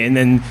of be in,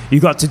 and you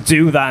got to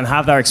do that and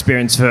have that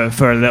experience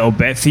for a little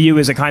bit. For you,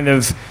 is it kind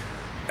of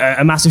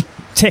a massive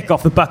tick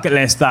off the bucket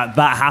list that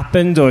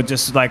happened, or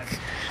just how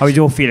are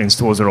your feelings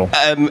towards it all?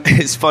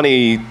 It's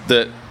funny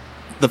that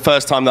the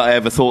first time that I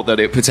ever thought that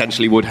it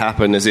potentially would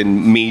happen, as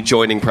in me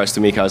joining Press to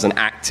MECO as an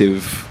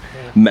active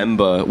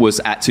member,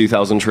 was at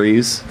 2000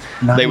 Trees.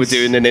 Nice. They were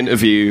doing an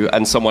interview,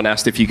 and someone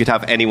asked if you could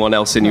have anyone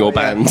else in your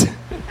band.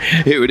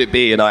 Who would it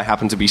be? And I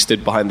happened to be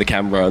stood behind the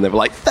camera, and they were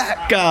like,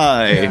 that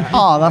guy!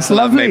 Oh, that's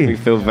lovely. That made me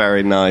feel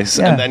very nice.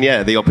 Yeah. And then,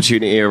 the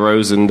opportunity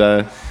arose, and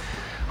I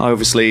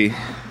obviously...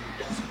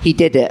 He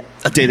did it.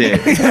 I did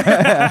it.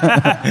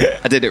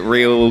 I did it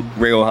real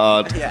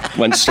hard. Yeah.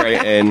 Went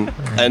straight in.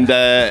 And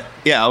I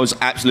was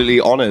absolutely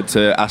honoured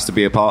to ask to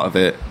be a part of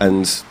it,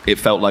 and it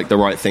felt like the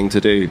right thing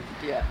to do.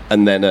 Yeah.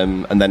 And then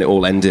it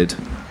all ended.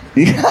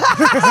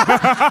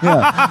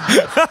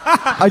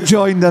 I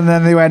joined, and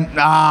then they went,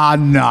 no,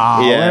 actually,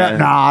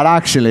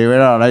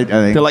 we're all right, I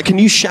think. They're like, can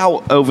you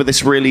shout over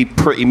this really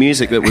pretty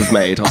music that we've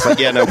made? I was like,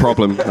 yeah, no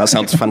problem. That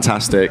sounds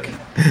fantastic.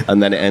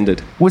 And then it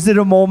ended. Was there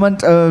a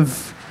moment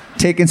of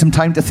taking some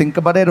time to think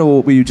about it,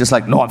 or were you just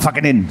like, no, I'm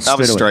fucking in? I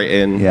was straight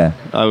in. Yeah.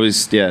 I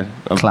was,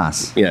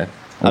 class. Yeah.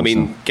 Awesome. I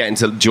mean, getting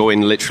to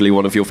join literally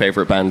one of your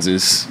favourite bands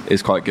is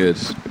quite good.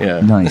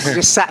 Yeah. Nice. I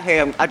just sat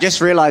here. I just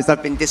realised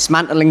I've been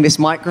dismantling this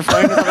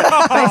microphone.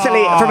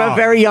 Basically, from a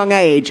very young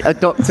age, a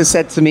doctor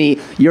said to me,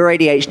 "You're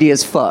ADHD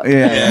as fuck."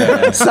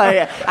 Yeah. So,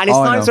 and it's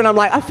times when I'm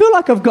like, I feel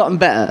like I've gotten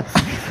better,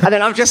 and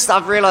then I've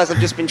realised I've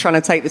just been trying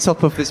to take the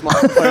top off this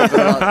microphone for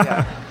the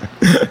last.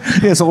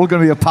 It's all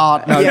going to be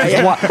apart now.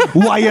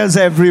 Wires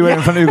everywhere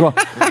in front of you. Go,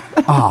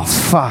 oh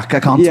fuck!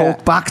 I can't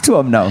talk back to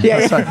him now.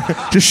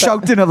 Just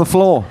shouting on the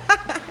floor.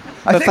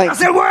 I think that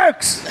still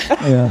works.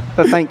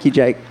 But thank you,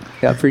 Jake.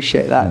 I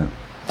appreciate that.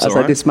 As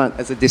I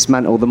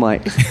dismantle the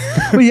mic.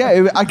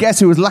 Well, I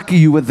guess it was lucky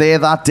you were there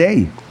that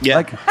day.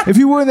 Yeah. If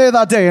you weren't there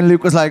that day and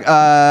Luke was like,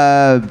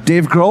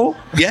 Dave Grohl?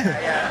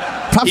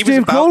 Yeah. Perhaps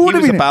Dave Grohl would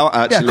have been.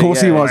 Actually. Yeah, of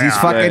course he was. He's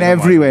fucking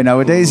everywhere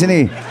nowadays, isn't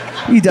he?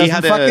 He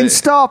doesn't fucking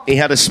stop. He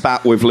had a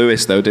spat with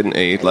Lewis, though, didn't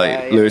he?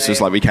 Lewis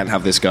was like, we can't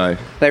have this guy.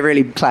 They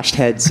really clashed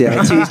heads,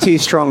 two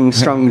strong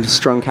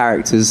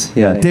characters.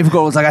 Dave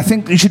Grohl was like, I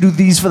think you should do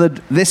these for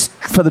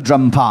the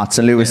drum parts.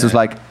 And Lewis was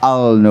like,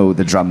 I'll know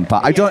the drum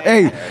part. I don't,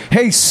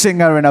 hey,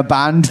 singer in a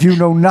band, you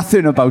know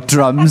nothing about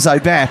drums, I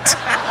bet.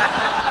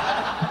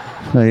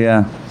 So,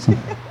 yeah.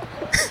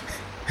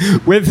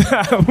 With you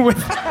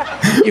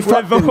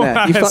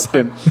fucked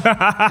him.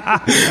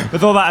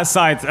 With all that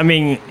aside, I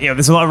mean,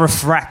 there's a lot of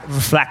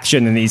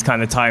reflection in these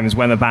kind of times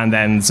when the band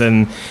ends.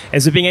 And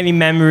has there been any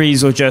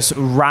memories or just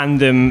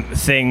random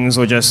things,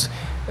 or just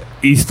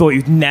you thought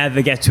you'd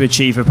never get to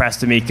achieve for Press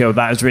to MECO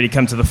that has really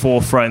come to the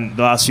forefront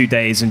the last few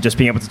days, and just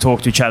being able to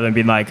talk to each other and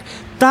being like,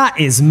 that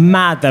is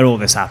mad that all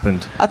this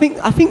happened? I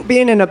think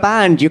being in a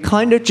band, you're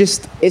kind of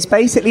just, it's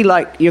basically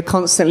like you're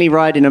constantly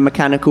riding a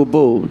mechanical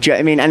bull. Do you know what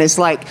I mean? And it's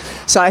like,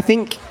 so I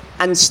think,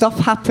 and stuff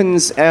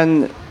happens,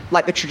 and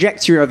like the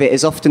trajectory of it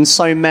is often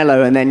so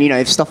mellow, and then, you know,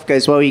 if stuff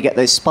goes well, you get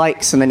those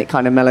spikes, and then it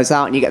kind of mellows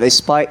out and you get those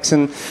spikes.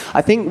 And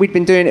I think we'd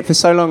been doing it for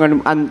so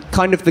long, and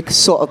kind of the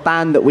sort of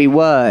band that we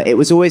were, it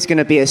was always going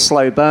to be a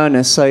slow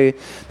burner. So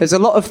there's a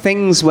lot of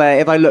things where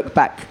if I look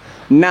back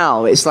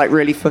now, it's like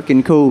really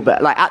fucking cool,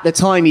 but like at the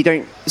time you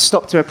don't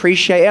stop to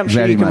appreciate it. I'm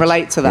sure you can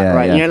relate to that,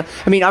 right? You know,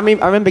 I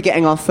remember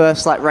getting our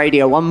first like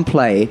Radio 1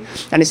 play,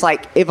 and it's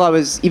like if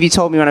you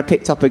told me when I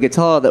picked up a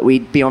guitar that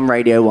we'd be on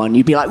Radio 1,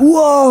 you'd be like,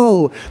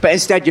 whoa, but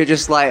instead you're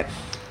just like,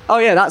 oh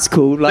yeah, that's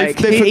cool. Like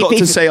they forgot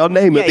to say our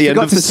name at the end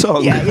of the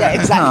song. Yeah,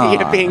 exactly.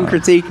 You're being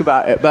critique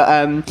about it, but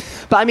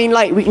I mean,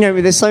 like, you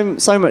know, there's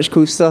so much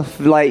cool stuff.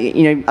 Like,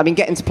 you know, I mean,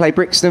 getting to play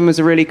Brixton was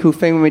a really cool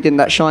thing when we did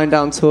that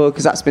Shinedown tour,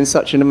 because that's been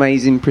such an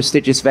amazing,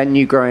 prestigious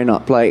venue growing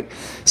up. Like,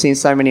 seeing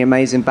so many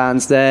amazing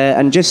bands there,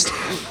 and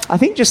I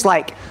think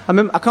like I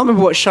can't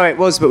remember what show it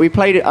was, but we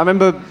played it. I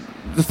remember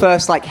the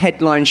first like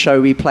headline show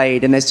we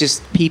played, and there's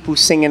just people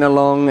singing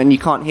along and you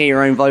can't hear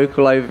your own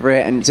vocal over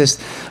it, and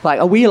just like,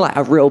 are we like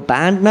a real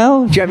band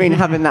now? Do you know what I mean?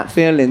 Having that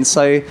feeling.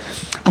 So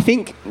I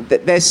think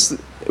that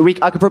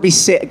I could probably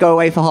go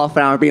away for half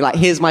an hour and be like,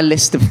 here's my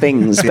list of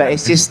things, but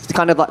it's just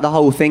kind of like the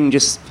whole thing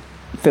just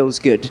feels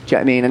good. Do you know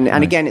what I mean?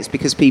 And again, it's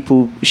because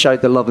people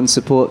showed the love and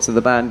support to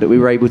the band that we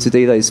were able to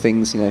do those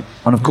things, you know.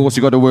 And of course,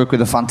 you got to work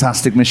with a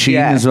fantastic Machine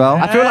as well.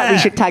 I feel like we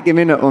should tag him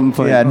in at one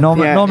point. Yeah, not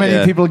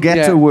many people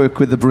get to work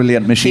with the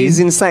brilliant Machine. He's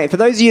insane. For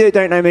those of you that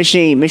don't know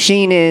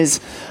Machine is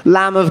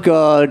Lamb of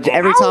God,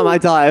 Every Time I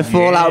Die,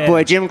 Fall Out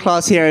Boy, Gym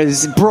Class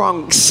Heroes,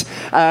 Bronx.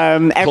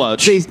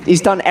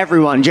 He's done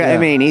everyone. Do you know what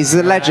I mean? He's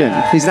a legend.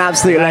 He's an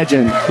absolute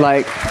legend.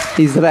 Like,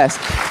 he's the best.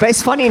 But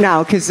it's funny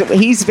now because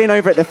he's been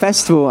over at the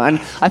festival, and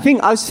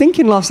I was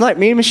thinking last night,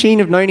 me and Machine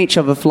have known each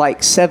other for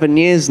like 7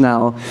 years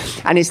now,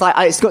 and it's like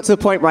it's got to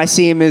the point where I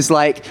see him as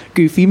like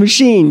Goofy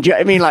Machine. Do you know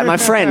what I mean? Like my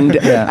friend.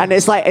 And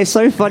it's like, it's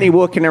so funny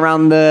walking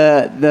around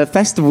the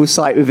festival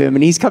site with him,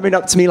 and he's coming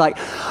up to me like,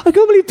 I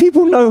can't believe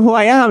people know who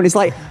I am. And it's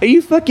like, are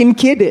you fucking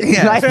kidding?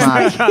 Yeah, like,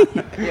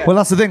 Well,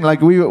 that's the thing.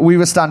 Like we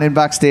were standing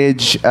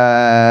backstage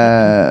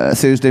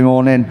Thursday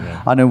morning,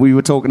 and then we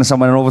were talking to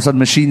someone, and all of a sudden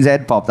Machine's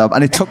head popped up,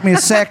 and it took me a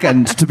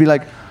second to be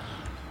like,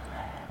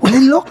 well, he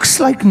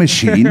looks like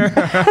Machine,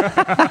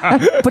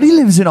 but he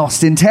lives in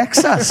Austin,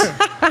 Texas.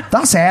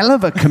 That's a hell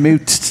of a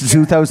commute to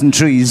 2,000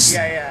 trees.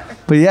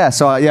 But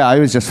I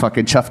was just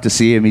fucking chuffed to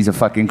see him. He's a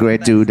fucking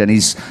great dude, and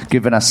he's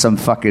given us some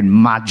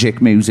fucking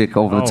magic music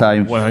over the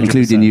time, 100%.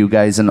 Including you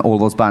guys and all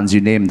those bands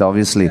you named,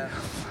 obviously.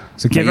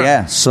 So give it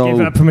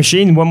up for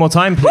Machine one more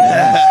time, please.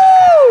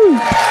 Woo!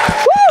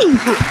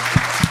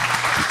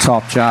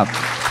 Top job.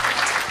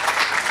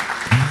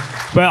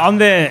 But on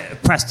the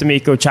Preston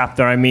MECO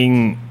chapter, I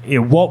mean, you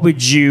know, what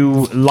would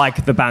you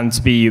like the band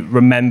to be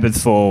remembered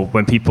for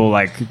when people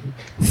like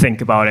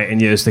think about it in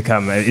years to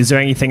come? Is there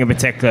anything in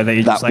particular that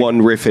you just like? That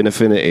one riff in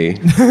Affinity.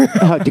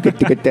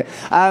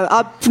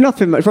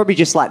 Nothing much. Probably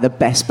just like the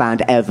best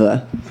band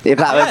ever. If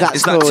that's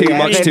is that cool, too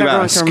much if to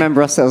everyone ask? can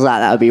remember ourselves like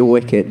that would be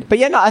wicked. But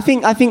yeah, no, I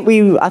think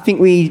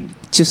we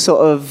just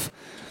sort of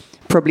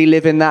probably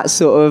live in that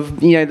sort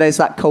of, you know, there's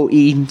that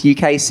culty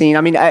UK scene.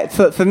 I mean,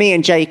 for me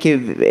and Jake,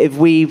 if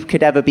we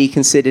could ever be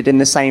considered in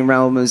the same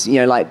realm as, you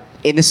know, like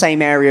in the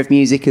same area of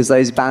music as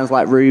those bands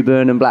like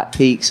Reuben and Black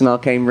Peaks and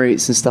Arcane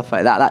Roots and stuff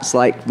like that, that's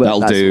like,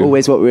 well, that's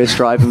always what we were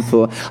striving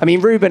for. I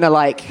mean, Reuben are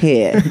like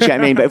here, do you know what I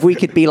mean? But if we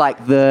could be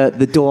like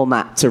the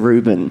doormat to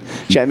Reuben, do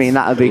you know what I mean?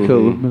 That would be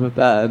cool.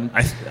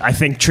 I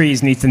think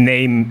Trees need to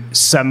name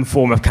some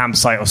form of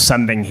campsite or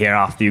something here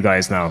after you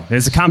guys now.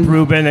 There's a Camp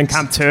Reuben and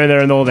Camp Turner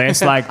and all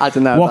this. Like, I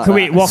don't know. What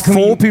can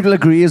Four people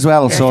agree as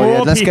well,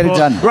 so let's get it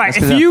done. Right,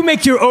 if you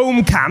make your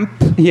own camp,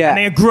 and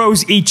it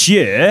grows each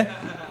year,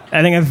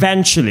 and then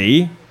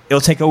eventually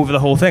it'll take over the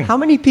whole thing. How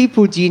many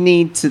people do you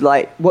need to,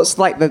 like, what's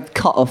like the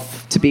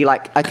cutoff to be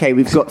like, okay,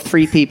 we've got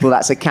 3 people,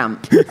 that's a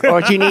camp?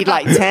 Or do you need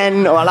like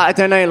 10? Or like, I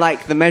don't know,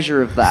 like the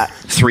measure of that.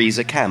 3's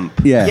a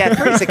camp. Yeah,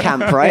 3's a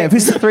camp, right? Yeah, if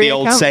it's three the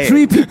old camp? saying.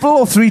 3 people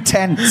or 3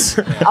 tents?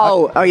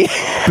 Oh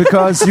yeah.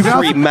 Because you can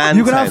Three-man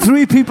have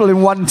 3 people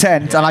in one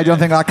tent, and I don't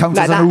think that counts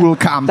as a real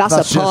camp.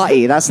 That's a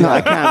party. That's not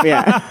a camp,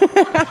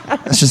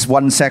 That's just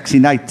one sexy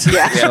night.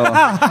 Yeah. So,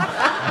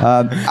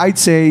 I'd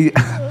say...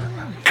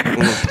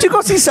 Do you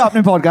go see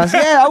Sapling Podcast?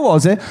 Yeah, how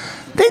was it?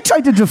 They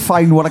tried to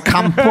define what a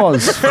camp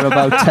was for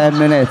about 10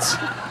 minutes.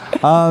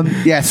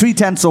 3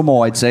 tents or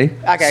more, I'd say.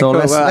 Okay, so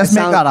cool. let's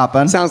make that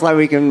happen. Sounds like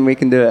we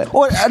can do it.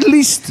 Or at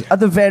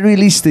the very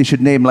least, they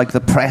should name like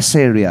the press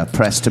area,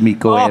 Preston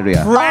MECO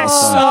area. Press!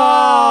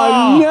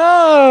 Oh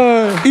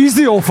no! He's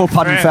the awful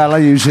punny fella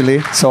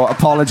usually, so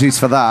apologies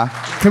for that.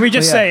 Can we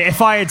just say,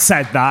 if I had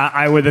said that,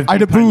 I would have.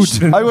 I'd have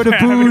booed. I would have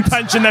booed.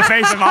 Punch in the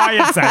face if I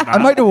had said that. I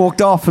might have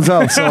walked off as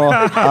well. So.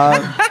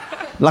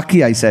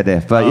 Lucky I said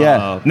it, but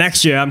yeah.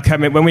 Next year,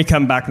 when we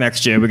come back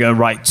next year, we're going to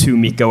write to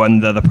MECO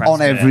under the press.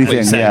 On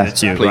everything, yeah. It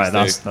to you. Right,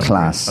 that's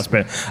class. That's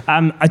brilliant.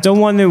 I don't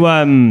want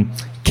to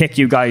kick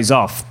you guys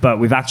off, but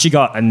we've actually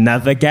got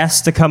another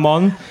guest to come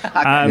on.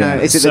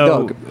 Is it the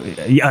dog?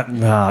 Yeah,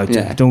 no,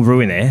 don't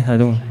ruin it. I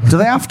don't. Do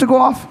they have to go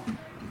off?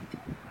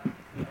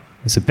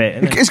 It's a bit.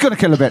 Isn't it? It's going to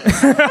kill a bit.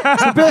 So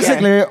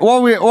basically,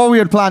 what we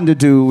had planned to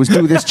do was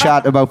do this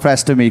chat about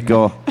Preston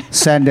MECO,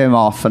 send him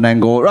off, and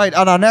then go, right,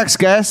 and our next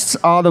guests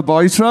are the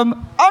boys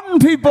from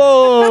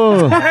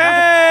Unpeople.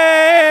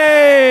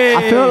 Hey!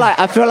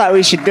 I feel like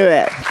we should do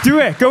it. Do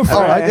it. Go for it.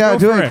 All right, yeah,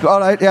 do it. All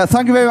right, yeah,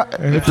 thank you very much.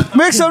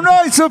 Make some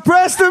noise for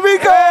Preston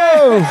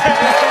MECO!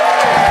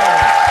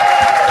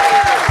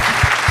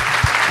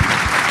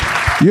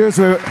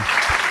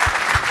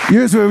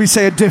 Here's where we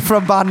say a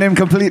different band name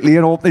completely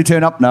and hope they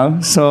turn up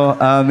now. So,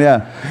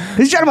 yeah. Ladies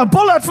and gentlemen,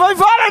 Bullet for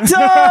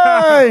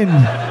Valentine!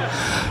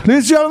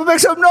 Ladies and gentlemen, make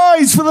some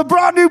noise for the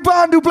brand new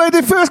band who played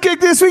their first gig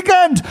this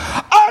weekend,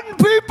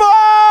 Unpeople!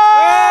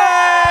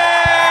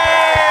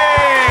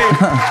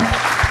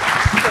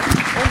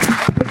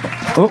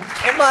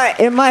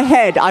 In my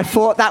head, I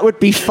thought that would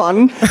be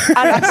fun, and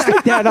I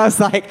stood there and I was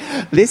like,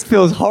 "This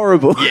feels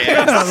horrible."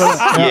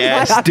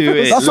 Yes, do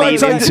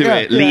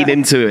it. Lean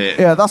into it.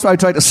 Yeah, that's why I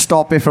tried to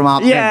stop it from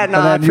happening. Yeah, no,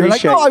 and then you were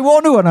like, I "No, I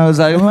want to," and I was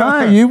like,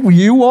 well,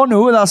 "You want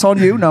to? That's on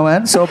you, no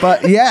end." So,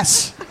 but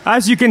yes.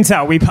 As you can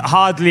tell, we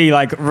hardly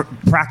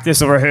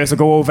practice or rehearse or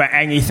go over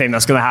anything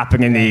that's going to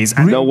happen in these.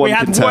 And no one we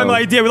had can tell. one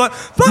idea. We're like,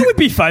 that would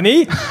be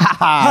funny.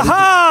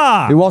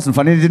 Ha It wasn't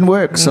funny. It didn't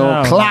work.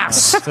 So class.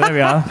 So there we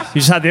are.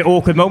 You just had the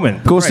awkward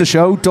moment. Goes to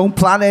show, don't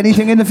plan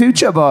anything in the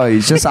future,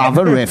 boys. Just have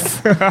a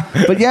riff.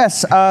 But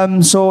yes,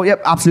 so,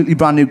 yep, absolutely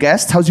brand new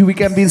guest. How's your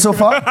weekend been so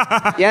far?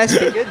 Yeah, it's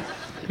been good.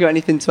 You got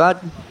anything to add?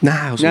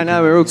 No,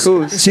 we're all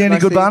cool. See any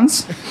good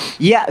bands?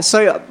 Yeah,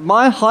 so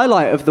my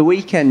highlight of the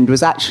weekend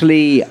was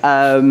actually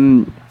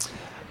Pale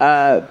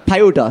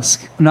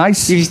Dusk.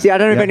 Nice. I don't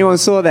know if anyone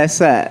saw their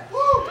set.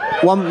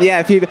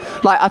 If you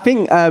I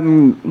think I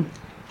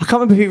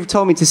can't remember who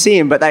told me to see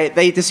him, but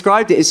they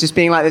described it as just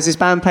being like, there's this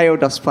band Pale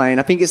Dust playing.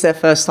 I think it's their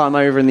first time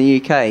over in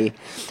the UK,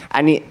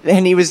 and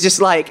he was just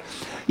like,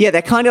 yeah,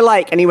 they're kind of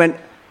like, and he went,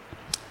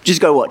 just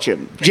go watch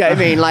them. Do you know what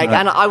I mean? Like,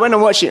 and I went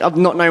and watched it, I've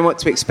not known what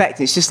to expect.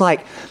 It's just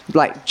like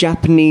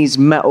Japanese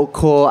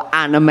metalcore,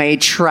 anime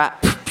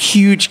trap,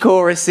 huge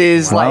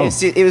choruses. Wow. Like,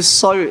 I was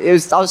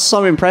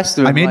so impressed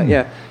with it. I'm in.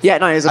 It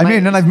was amazing. I'm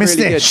in and I've missed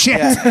really it. good. Shit.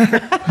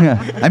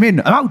 Yeah. I'm in.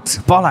 I'm out.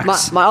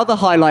 Bollocks. My other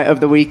highlight of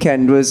the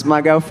weekend was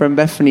my girlfriend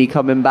Bethany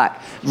coming back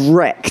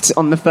wrecked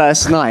on the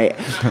first night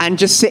and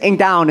just sitting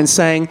down and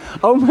saying,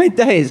 "Oh my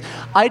days,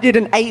 I did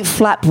an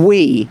 8-flap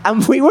Wii,"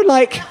 and we were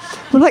like,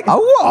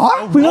 oh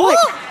what? We were like,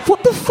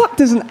 what the fuck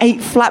does an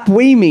 8-flap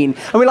Wii mean?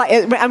 And we're like,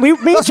 and we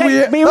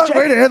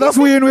That's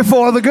weird with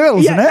 4 other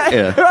girls, isn't it?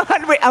 Yeah.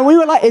 and we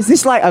were like, is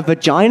this like a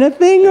vagina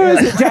thing or is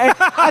it?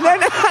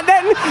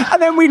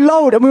 and then we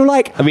load and we were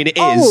like, I mean, it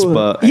is,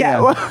 but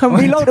and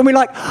we load and we're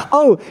like,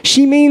 oh,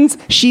 she means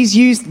she's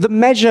used the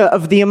measure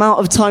of the amount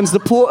of times the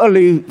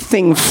Portaloo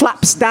thing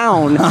flaps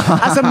down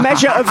as a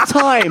measure of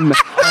time.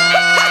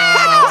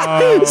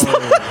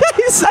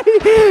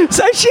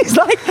 So she's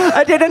like,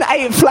 I did an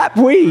 8-flap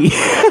Wii.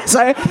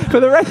 So for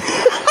the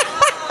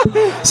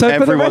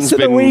rest of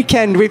the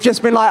weekend, we've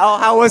just been like, oh,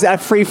 how was it? A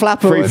free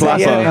flapper. Free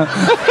flapper.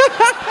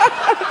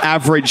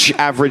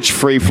 Average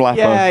free flapper.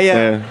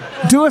 Yeah.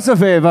 Do us a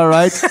favour,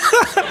 right?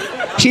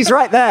 She's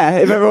right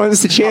there if everyone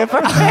wants to cheer for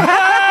her. 8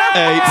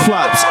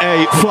 flaps,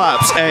 8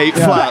 flaps, 8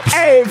 flaps.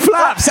 8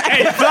 flaps,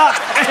 8 flaps,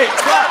 8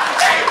 flaps.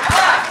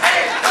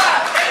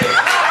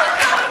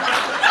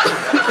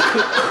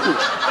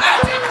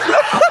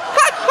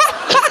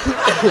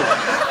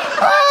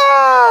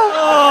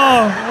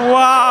 Oh,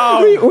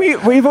 wow.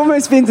 We've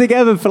almost been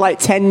together for like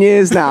 10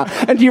 years now.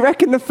 And do you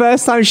reckon the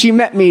first time she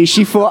met me,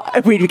 she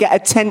thought we'd get a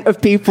tent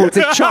of people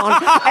to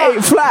chant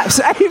 8 flaps,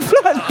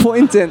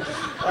 pointing.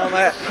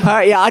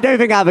 I don't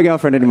think I have a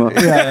girlfriend anymore.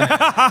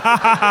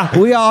 Yeah.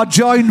 We are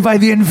joined by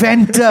the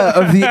inventor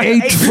of the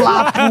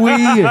 8-flap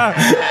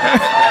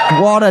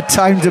Wii. What a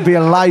time to be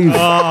alive.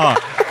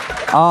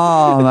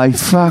 Oh my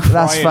fuck,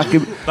 that's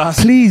fucking...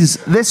 Please,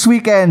 this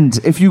weekend,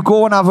 if you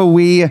go and have a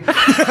wee,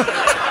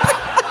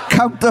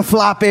 count the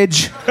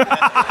flappage.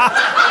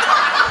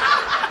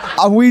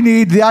 And we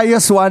need the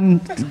highest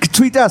one.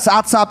 Tweet us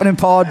at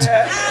 @SappeningPod.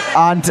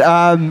 And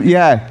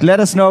let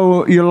us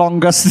know your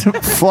longest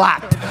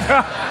flap.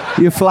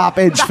 Your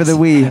flappage for the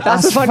wee.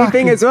 That's the funny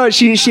thing as well.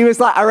 She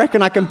was like, I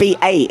reckon I can beat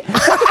 8.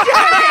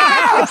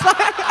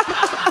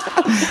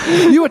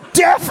 You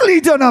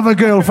definitely don't have a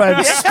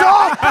girlfriend.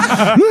 Stop!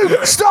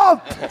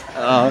 Stop!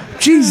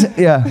 Jeez.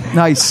 Yeah,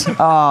 nice.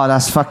 Oh,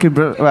 that's fucking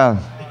brilliant. Well,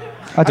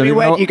 I don't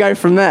where do you go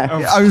from there?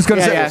 I was going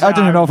to say, I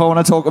don't even know if I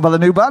want to talk about the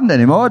new band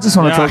anymore. I just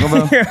want to talk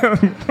about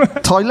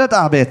toilet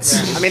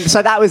habits. I mean,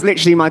 so that was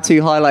literally my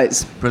 2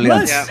 highlights.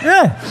 Brilliant.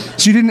 Yeah.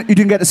 So you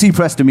didn't get to see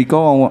Preston MECO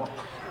or what?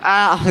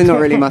 Not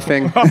really my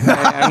thing. Not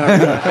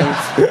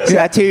really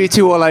my thing.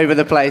 Too all over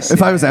the place.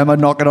 If I was them, I'd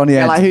knock it on the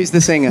head. Like, who's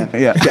the singer?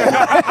 Yeah.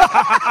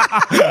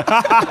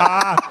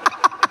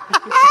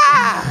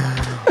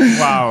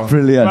 Wow.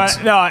 Brilliant.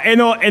 But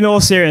no, in all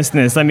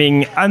seriousness, I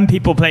mean,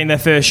 Unpeople playing their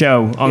first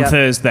show on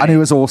Thursday. And it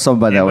was awesome,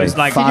 by the way. was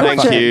like-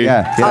 Thank you.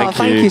 Yeah.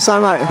 Thank you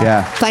so much.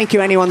 Yeah. Thank you,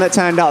 anyone that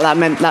turned up.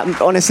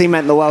 That honestly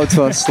meant the world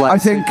to us. Like,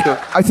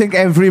 I think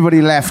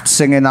everybody left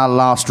singing our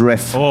last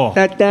riff. Oh.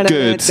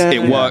 Good.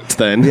 It worked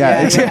then.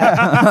 Yeah. Do you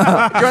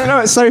want to know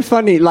what's so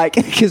funny? Like,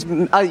 because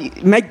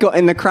Meg got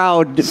in the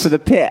crowd for the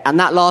pit, and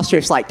that last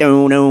riff's like,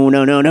 no, no,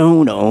 no, no,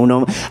 no, no,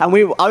 no.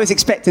 And I was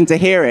expecting to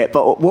hear it,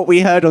 but what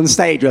we heard on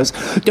stage was,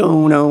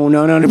 no, no,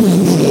 no, no, no.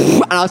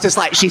 And I was just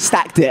like, she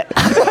stacked it.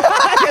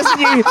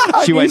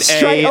 She went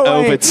A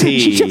over T.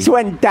 She just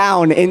went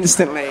down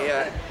instantly.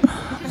 Yeah.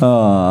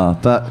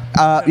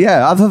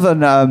 Other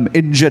than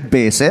injured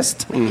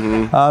bassist,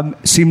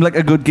 seemed like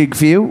a good gig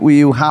for you. Were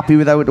you happy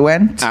with how it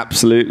went?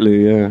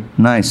 Absolutely, yeah.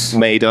 Nice.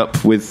 Made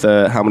up with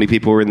how many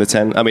people were in the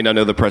tent. I mean, I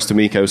know the Presto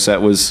MECO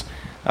set was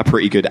a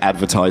pretty good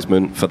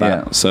advertisement for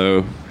that. Yeah.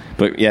 So,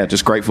 but yeah,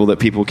 just grateful that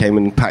people came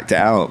and packed it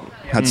out.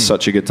 Had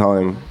such a good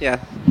time. Yeah.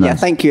 Nice. Yeah,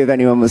 thank you if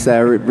anyone was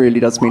there. It really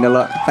does mean a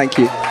lot. Thank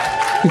you.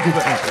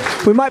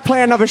 We might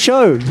play another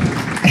show.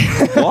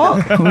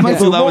 What? I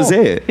thought that was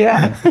it.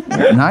 Yeah.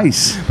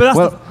 Nice.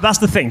 But that's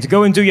the thing, to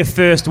go and do your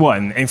first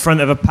one in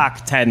front of a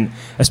packed tent,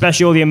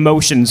 especially all the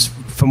emotions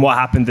from what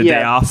happened the day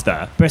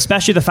after, but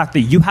especially the fact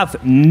that you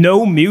have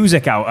no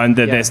music out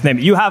under this name.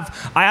 I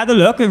had a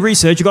look at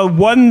research, you got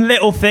one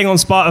little thing on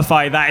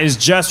Spotify that is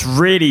just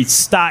really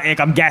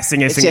static. I'm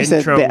guessing it's an just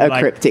intro. a bit of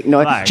cryptic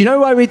noise. Do you know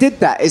why we did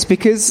that? It's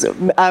because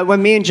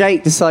when me and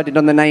Jake decided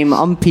on the name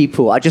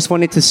Unpeople, I just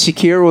wanted to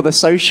secure all the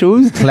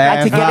socials. And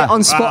to get it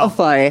on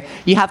Spotify,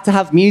 you have to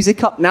have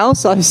music up now.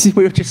 So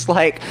we were just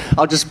like,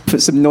 I'll just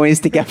put some noise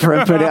together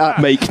and put it up.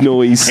 Make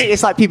noise.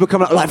 It's like people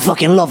come up like,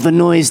 fucking love the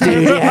noise,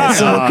 dude. Yeah,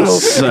 so cool.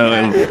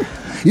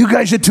 You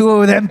guys should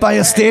tour with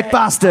Empire State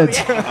Bastards.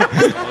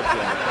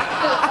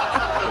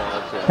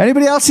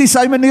 Anybody else see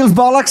Simon Neil's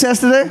bollocks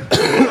yesterday?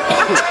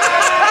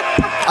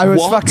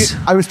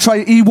 I was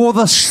trying. He wore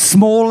the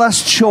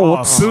smallest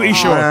shorts. Booty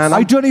shorts. Man,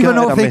 I don't even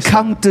know if they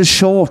count as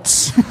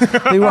shorts.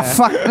 They were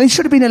They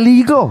should have been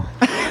illegal.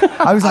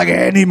 I was like,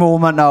 any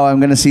moment now, I'm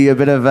going to see a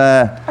bit of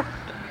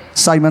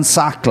Simon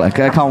Sack. Like,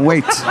 I can't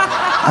wait.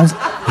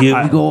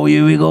 Here we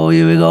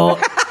go.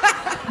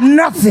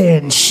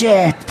 Nothing,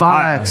 shit,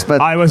 bollocks.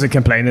 But I wasn't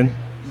complaining.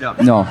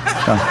 no.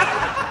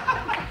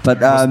 But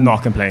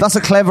not complaining. That's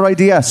a clever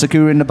idea,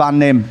 securing the band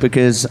name,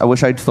 because I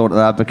wish I'd thought of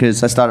that,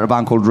 because I started a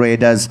band called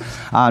Raiders,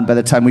 and by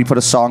the time we put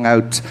a song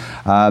out,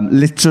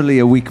 literally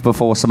a week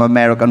before, some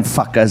American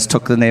fuckers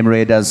took the name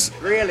Raiders.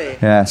 Really?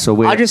 Yeah,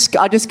 so I just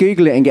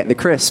Google it and get the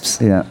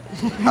crisps. Yeah,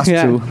 that's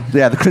true.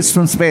 Yeah, the crisps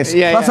from space.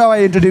 Yeah, that's how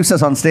I introduce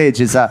us on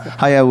stage, is that,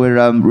 hiya,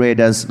 we're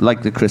Raiders,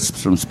 like the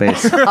crisps from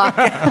space.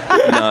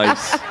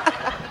 Nice.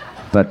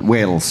 But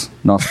Wales,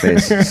 not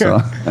space.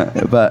 So,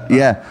 but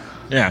yeah.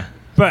 Yeah.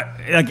 But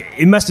like,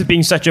 it must have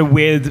been such a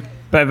weird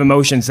bit of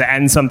emotions to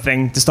end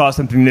something, to start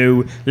something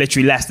new,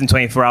 literally less than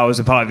 24 hours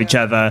apart of each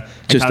other.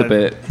 Just a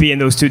bit. Be in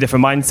those two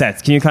different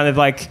mindsets. Can you kind of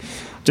like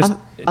just I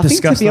think, to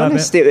discuss be that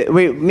honest, a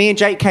bit? me and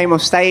Jake came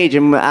off stage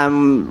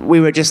and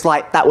we were just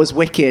like, that was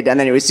wicked, and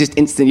then it was just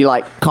instantly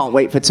like, can't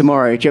wait for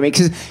tomorrow. Do you know what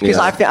I mean? Because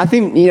I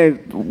think, you know,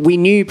 we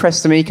knew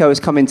Presto MECO was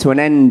coming to an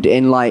end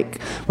in,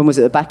 like, when was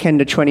it, the back end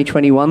of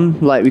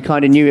 2021? Like, we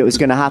kind of knew it was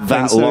going to happen.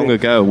 That long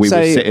ago, we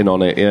were sitting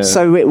on it, yeah.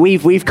 So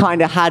we've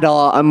kind of had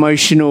our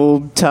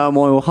emotional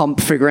turmoil hump,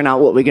 figuring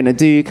out what we're going to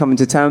do, coming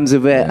to terms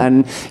with it,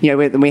 and, you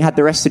know, we had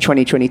the rest of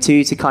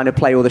 2022 to kind of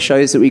play all the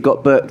shows that we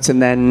got booked,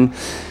 and then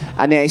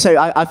so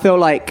I feel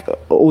like,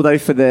 although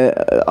for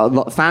a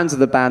lot of fans of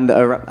the band that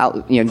are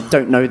out, you know,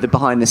 don't know the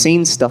behind the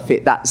scenes stuff,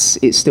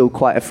 it's still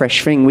quite a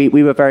fresh thing. We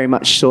were very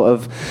much sort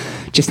of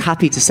just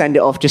happy to send it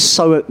off, just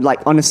so, like,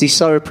 honestly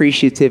so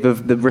appreciative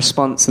of the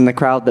response and the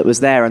crowd that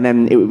was there, and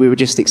then we were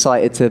just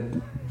excited to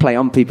play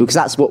on people, because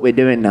that's what we're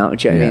doing now.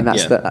 Do you know what I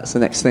mean? That's the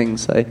next thing.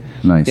 So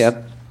nice.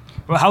 Yeah.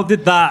 Well, how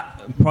did that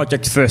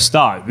project first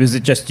start? Was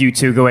it just you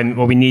two going,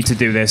 well, we need to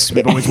do this,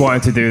 we've always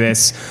wanted to do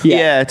this?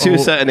 Yeah, to a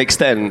certain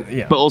extent.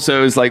 Yeah. But also,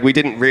 it was like, we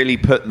didn't really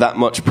put that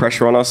much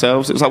pressure on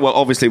ourselves. It was like, well,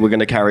 obviously we're going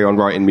to carry on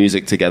writing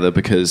music together,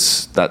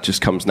 because that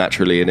just comes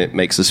naturally and it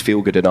makes us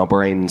feel good in our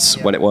brains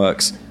when it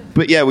works.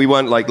 But yeah, we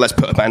weren't like, let's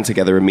put a band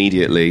together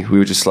immediately. We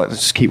were just like,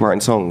 let's just keep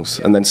writing songs.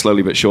 And then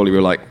slowly but surely we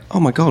were like, oh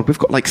my God, we've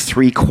got like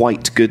 3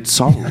 quite good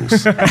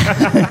songs.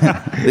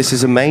 This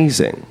is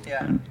amazing.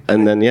 Yeah.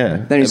 And then,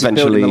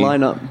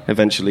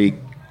 eventually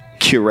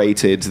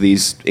curated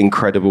these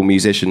incredible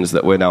musicians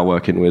that we're now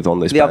working with on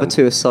this band. The other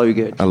two are so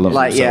good. I love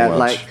them so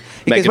much.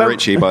 Megan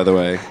Ritchie, by the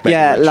way.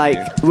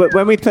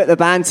 When we put the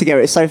band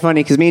together, it's so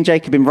funny, because me and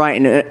Jake have been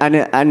writing,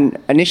 and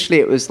initially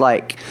it was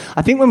like,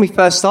 I think when we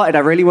first started, I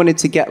really wanted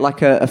to get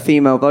like a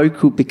female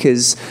vocal,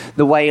 because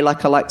the way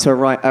like I like to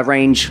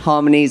arrange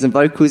harmonies and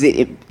vocals,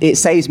 it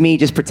saves me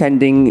just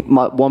pretending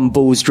my one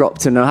ball's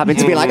dropped and I'm having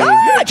to be like,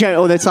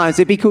 all the time.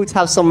 So it'd be cool to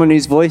have someone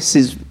whose voice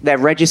is, their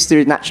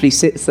register naturally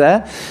sits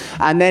there,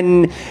 and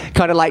then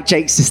kind of like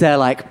Jake's just there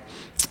like,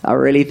 I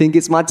really think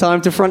it's my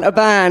time to front a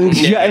band.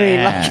 You know what I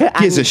mean? Like,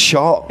 Here's a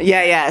shot.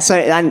 Yeah. So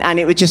and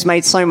it just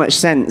made so much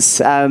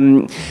sense.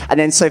 And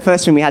then so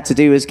first thing we had to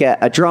do was get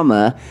a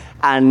drummer.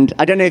 And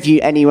I don't know if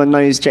anyone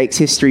knows Jake's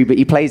history, but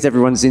he plays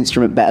everyone's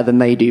instrument better than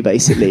they do,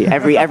 basically.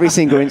 Every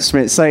single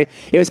instrument. So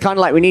it was kind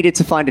of like we needed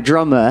to find a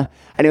drummer.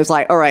 And it was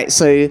like, all right,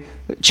 so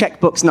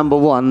checkbox number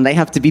 1, they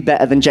have to be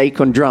better than Jake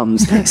on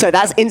drums. So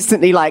that's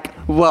instantly like,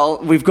 well,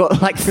 we've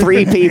got like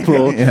 3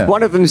 people. Yeah.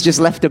 One of them's just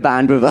left a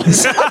band with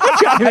us.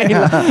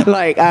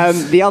 Like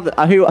the other,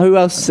 who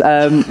else?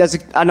 There's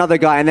another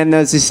guy, and then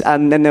there's this,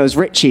 and then there was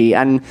Richie,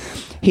 and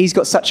he's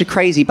got such a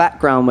crazy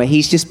background where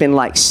he's just been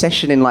like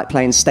sessioning, like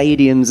playing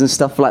stadiums and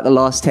stuff for like the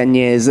last 10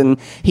 years. And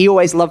he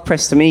always loved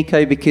Presto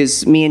MECO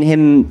because me and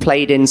him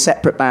played in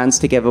separate bands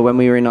together when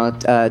we were in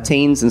our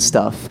teens and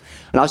stuff.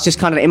 And I was just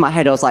kind of, in my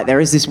head, I was like, there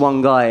is this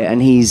one guy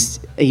and he's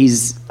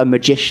a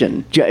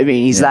magician. Do you know what I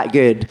mean? He's that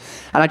good.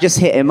 And I just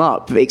hit him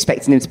up,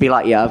 expecting him to be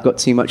like, yeah, I've got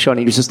too much on.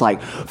 He was just like,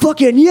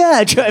 fucking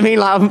yeah. Do you know what I mean?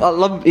 Like, I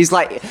love, he's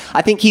like,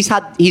 I think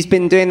he's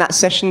been doing that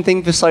session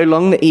thing for so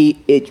long that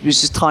it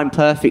was just timed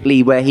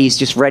perfectly where he's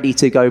just ready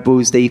to go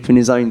balls deep in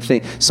his own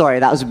thing. Sorry,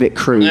 that was a bit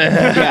crude. Sorry.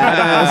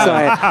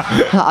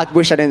 I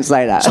wish I didn't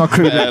say that. It's not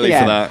crude early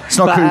for that. It's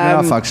not crude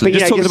enough, actually.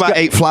 Just talking about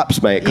 8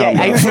 flaps, mate. Yeah,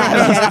 8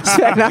 flaps.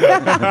 Yeah,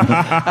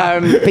 that's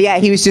fair. But yeah,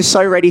 he was just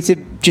so ready to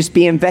just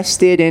be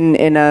invested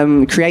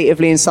in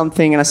creatively in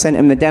something, and I sent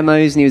him the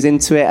demos and he was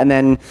into it. And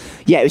then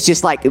it was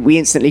just like we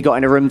instantly got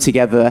in a room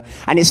together.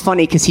 And it's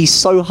funny because he's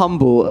so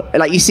humble.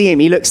 Like, you see him,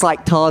 he looks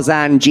like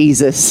Tarzan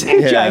Jesus. Do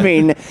you know what I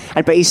mean?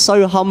 But he's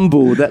so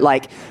humble that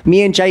like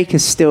me and Jake are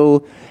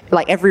still,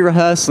 like, every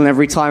rehearsal and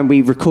every time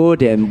we record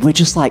him, we're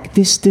just like,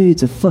 this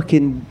dude's a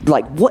fucking,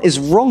 like, what is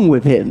wrong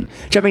with him? Do you know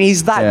what I mean?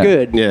 He's that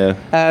good. Yeah.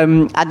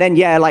 And then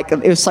like,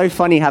 it was so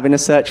funny having a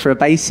search for a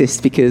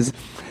bassist, because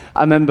I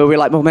remember we were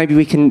like, well, maybe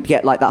we can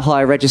get like that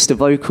higher register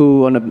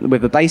vocal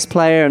with a bass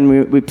player,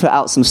 and we put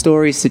out some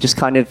stories to just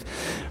kind of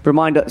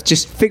remind us,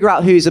 just figure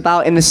out who's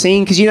about in the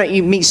scene, because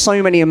you meet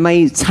so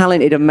many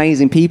talented,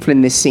 amazing people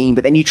in this scene,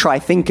 but then you try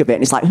to think of it,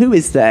 and it's like, who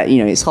is there?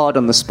 It's hard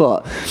on the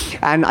spot.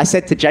 And I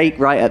said to Jake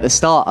right at the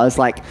start, I was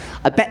like,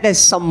 I bet there's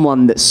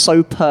someone that's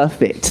so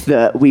perfect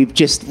that we've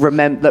just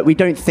that we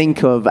don't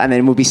think of, and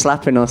then we'll be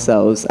slapping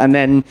ourselves. And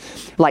then,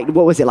 like,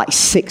 what was it, like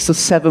 6 or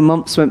 7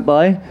 months went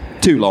by?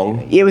 Too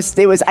long. It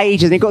was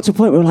ages, and it got to a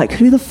point where we were like,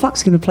 who the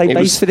fuck's going to play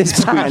bass for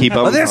this band?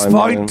 At this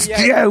point,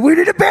 we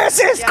need a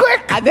bassist,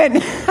 quick!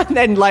 And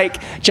then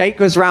like, Jake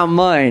was round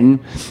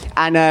mine,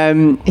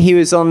 and he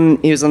was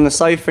on the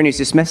sofa, and he was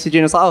just messaging.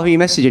 I was like, oh, who are you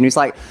messaging? He was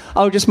like,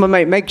 oh, just my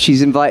mate Meg.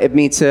 She's invited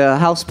me to a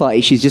house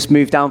party. She's just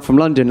moved down from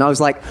London. And I was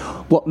like,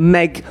 what,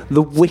 Meg,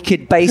 the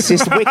wicked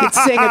bassist, wicked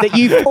singer that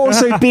you've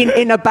also been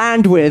in a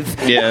band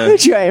with? Yeah.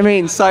 Do you know what I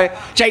mean? So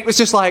Jake was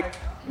just like,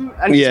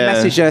 and just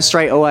messaged her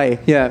straight away.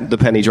 Yeah, the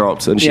penny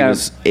dropped, and she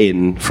was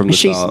in from the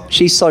start.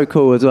 She's so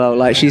cool as well.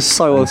 Like, she's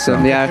so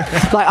awesome. Yeah,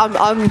 like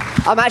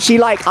I'm actually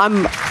like,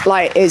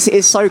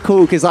 it's so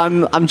cool because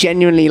I'm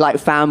genuinely like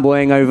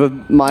fanboying over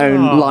my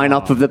own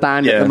lineup of the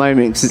band at the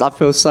moment, because I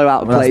feel so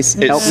out of place.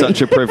 It's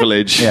such a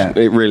privilege.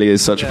 It really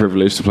is such a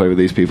privilege to play with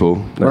these people.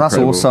 Well, that's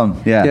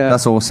awesome. Yeah,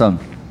 that's awesome.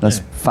 That's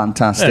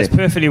fantastic. That's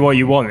perfectly what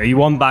you want. You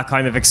want that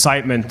kind of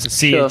excitement to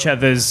see each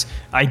other's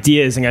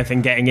ideas and I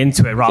think getting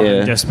into it, rather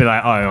than just be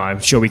like, oh, I'm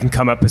sure we can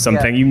come up with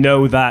something. You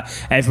know that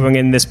everyone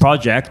in this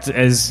project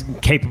is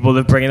capable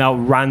of bringing out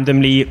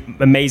randomly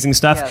amazing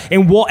stuff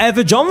in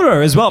whatever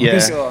genre as well.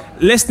 Because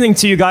listening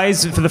to you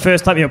guys for the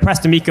first time,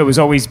 Presto MECO was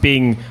always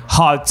being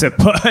hard to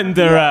put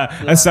under a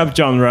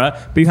subgenre,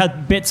 but you've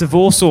had bits of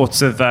all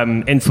sorts of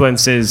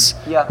influences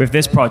with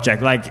this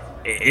project. Like,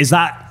 is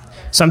that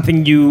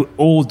something you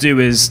all do?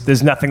 Is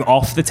there's nothing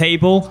off the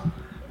table?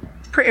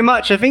 Pretty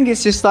much. I think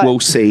it's just like, we'll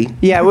see.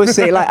 Yeah, we'll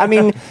see. Like, I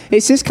mean,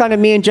 it's just kind of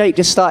me and Jake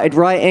just started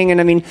writing, and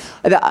I mean,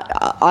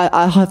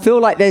 I feel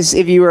like there's,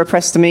 if you were a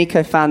Presto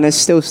MECO fan, there's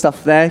still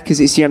stuff there, because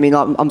it's, I mean,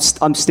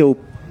 I'm still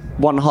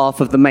one half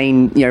of the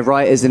main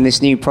writers in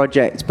this new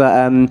project,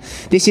 but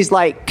this is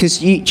like, because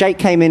Jake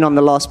came in on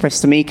the last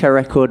Presto MECO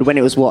record when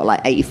it was what,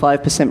 like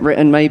 85%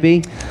 written,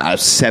 maybe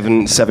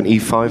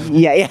 75. Do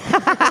you know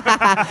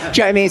what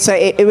I mean? So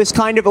it was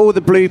kind of all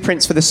the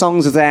blueprints for the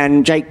songs of there,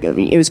 and Jake,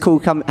 it was cool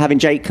having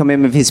Jake come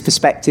in with his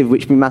perspective,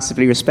 which we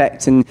massively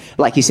respect, and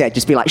like you said,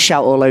 just be like,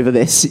 shout all over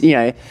this,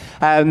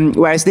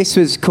 whereas this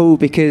was cool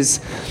because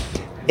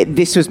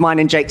this was mine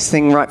and Jake's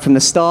thing right from the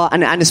start,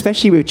 and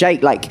especially with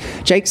Jake, like,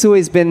 Jake's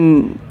always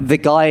been the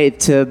guy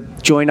to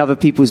join other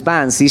people's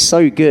bands. He's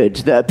so good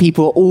that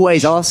people are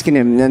always asking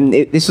him, and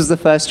this was the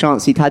first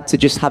chance he'd had to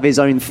just have his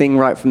own thing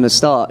right from the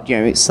start.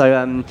 It's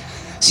so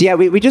yeah,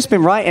 we've just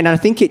been writing, and I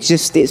think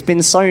it's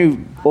been so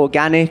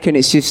organic, and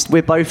it's just,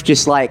 we're both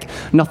just like,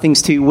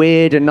 nothing's too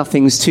weird and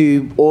nothing's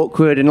too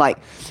awkward, and like,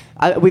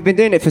 we've been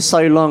doing it for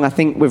so long. I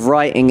think with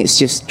writing, it's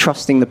just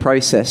trusting the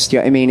process. Do you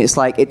know what I mean? It's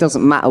like, it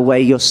doesn't matter where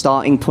your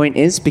starting point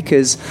is,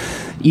 because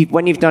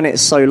when you've done it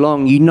so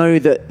long, you know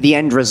that the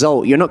end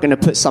result, you're not going to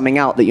put something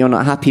out that you're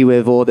not happy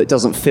with, or that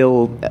doesn't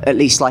feel, at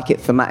least like it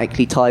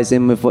thematically ties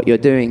in with what you're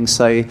doing.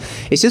 So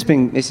it's just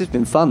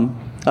been fun.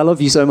 I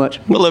love you so much.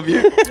 I love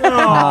you.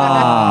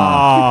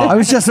 I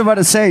was just about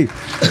to say,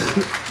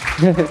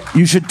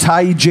 you should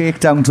tie Jake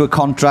down to a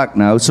contract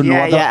now, so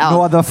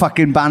no other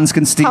fucking bands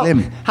can steal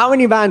him. How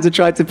many bands have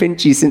tried to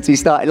pinch you since we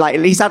started? Like,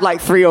 he's had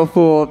like 3 or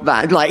 4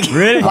 bands, like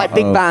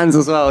big bands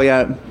as well.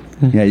 Yeah.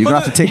 Yeah, you're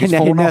going to have to take his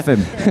phone off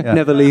him. Yeah.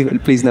 Never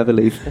leave. Please never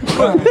leave.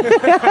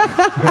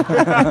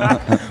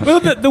 Well,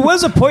 there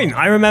was a point.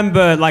 I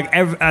remember, like,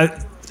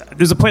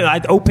 there's a point that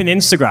I'd open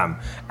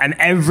Instagram and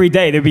every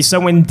day there'd be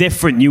someone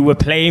different you were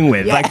playing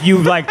with. Yeah. Like, you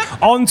like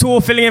on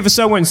tour, filling in for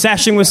someone,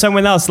 seshing with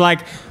someone else.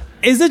 Like,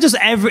 is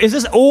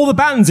this all the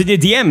bands in your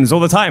DMs all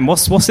the time?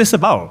 What's this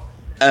about?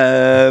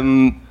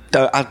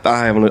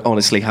 I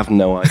honestly have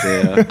no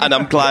idea. And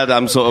I'm glad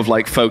I'm sort of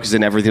like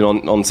focusing everything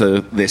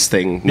onto this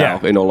thing now,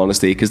 in all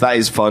honesty, because that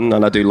is fun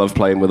and I do love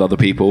playing with other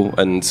people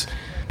and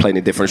playing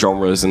in different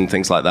genres and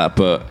things like that.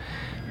 But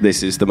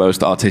this is the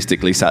most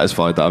artistically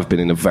satisfied that I've been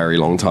in a very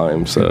long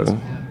time. So,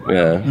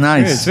 yeah.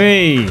 Nice.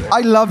 I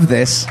love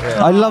this.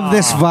 Yeah. I love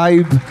this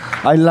vibe.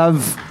 I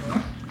love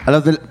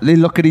that they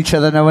look at each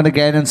other now and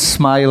again and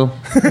smile.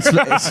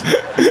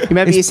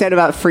 Remember you said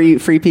about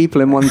three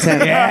people in one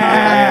tent?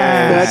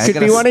 Yeah. That could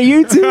be one of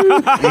you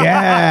two.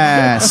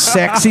 Yeah.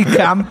 Sexy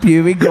camp,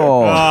 here we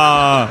go.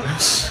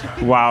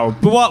 Wow.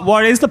 But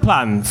what is the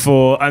plan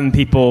for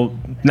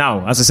Unpeople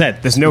now? As I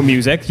said, there's no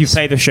music. You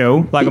play the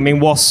show. Like, I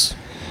mean, what's...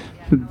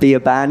 Be a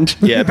band.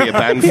 Yeah, be a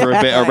band for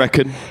a bit, I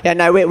reckon. Yeah,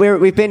 no,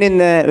 we've been in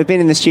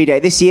the studio.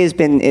 This year's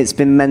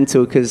been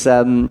mental because...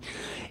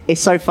 it's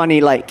so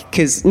funny, like,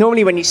 because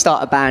normally when you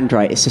start a band,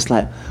 right, it's just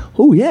like,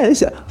 oh, yeah,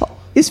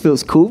 this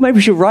feels cool. Maybe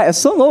we should write a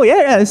song. Oh,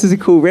 yeah, this is a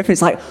cool riff.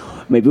 It's like,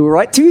 maybe we'll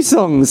write 2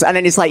 songs. And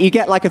then it's like, you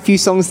get like a few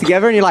songs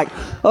together and you're like,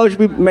 oh,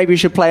 maybe we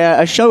should play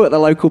a show at the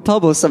local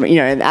pub or something, you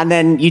know. And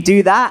then you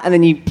do that and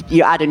then you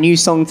add a new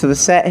song to the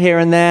set here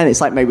and there. And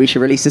it's like, maybe we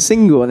should release a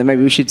single and then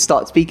maybe we should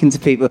start speaking to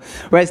people.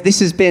 Whereas this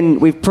has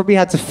been, we've probably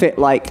had to fit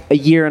like a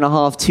year and a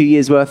half, 2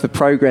 years worth of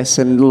progress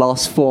in the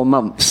last 4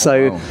 months.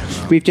 So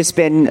we've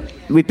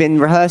been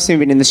rehearsing,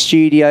 we've been in the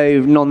studio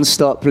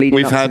non-stop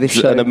leading up to this show.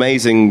 We've had an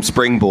amazing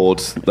springboard,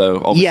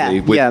 though, obviously,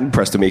 with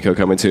Preston MECO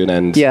coming to an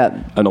end.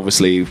 Yeah. And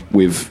obviously,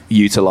 we've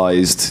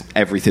utilised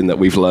everything that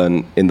we've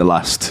learned in the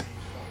last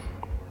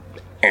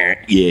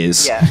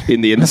years in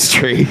the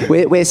industry.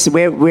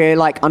 We're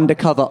like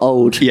undercover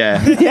old.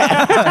 Yeah.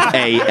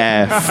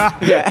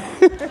 AF. Yeah.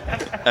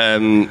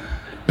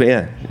 But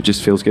yeah, it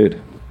just feels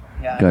good.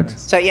 Yeah. Good.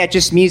 So yeah,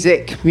 just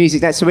music.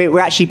 So we're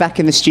actually back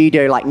in the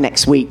studio like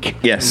next week.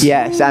 Yes.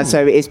 Yeah.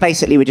 So it's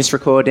basically we're just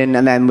recording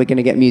and then we're going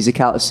to get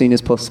music out as soon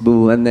as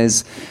possible. And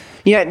there's,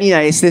 you know,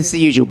 it's the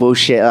usual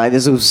bullshit. Like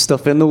there's all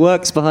stuff in the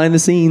works behind the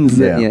scenes.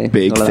 Yeah.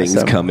 Big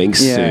things coming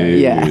soon.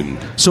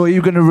 Yeah. So are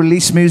you going to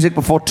release music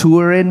before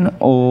touring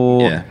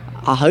or? Yeah.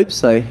 I hope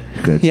so.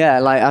 Good. Yeah,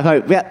 like I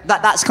hope. Yeah,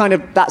 that's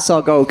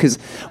our goal because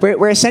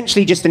we're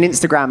essentially just an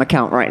Instagram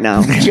account right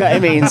now. Do you know what I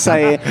mean?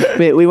 So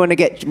we want to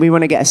get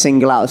a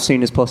single out as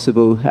soon as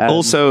possible.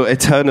 Also,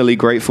 eternally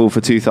grateful for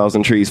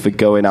 2000 Trees for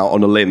going out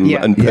on a limb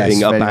and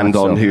putting a band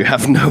on who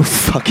have no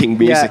fucking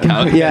music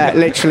out. Yeah,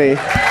 literally.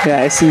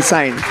 Yeah, it's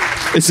insane.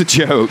 It's a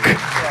joke.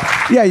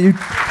 Yeah,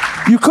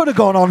 you could have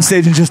gone on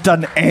stage and just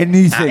done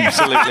anything.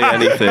 Absolutely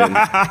anything.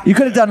 You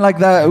could have done like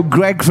that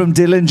Greg from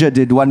Dillinger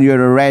did one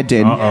year at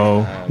Reading.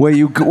 Where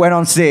you went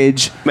on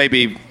stage.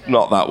 Maybe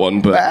not that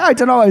one, but... I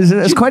don't know.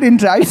 It's quite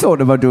I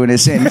thought about doing it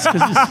since.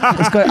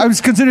 I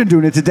was considering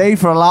doing it today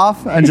for a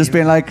laugh and just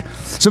being like...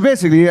 So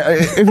basically,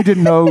 if you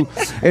didn't know,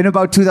 in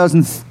about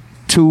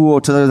 2002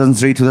 or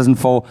 2003,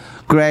 2004,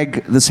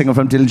 Greg, the singer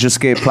from Dillinger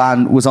Escape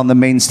Plan, was on the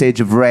main stage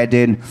of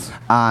Reading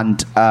and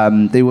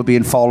they were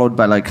being followed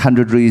by like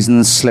 100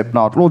 Reasons,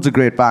 Slipknot, loads of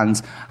great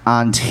bands,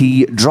 and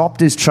he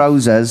dropped his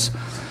trousers,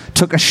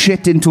 took a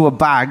shit into a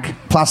bag,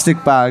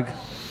 plastic bag,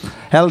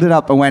 held it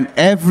up and went,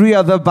 every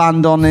other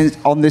band on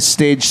this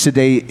stage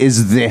today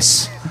is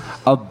this,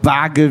 a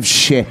bag of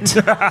shit.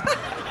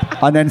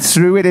 And then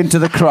threw it into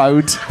the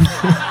crowd.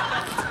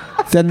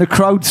 Then the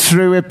crowd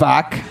threw it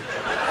back.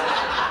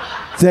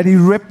 Then he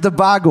ripped the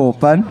bag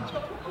open,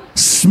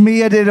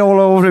 smeared it all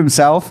over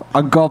himself,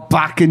 and got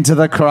back into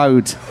the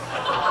crowd.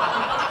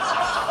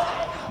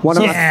 One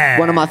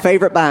of my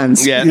favourite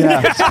bands.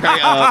 Yeah.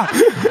 Straight up.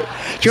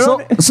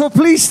 So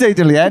please stay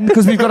till the end,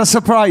 because we've got a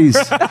surprise. Do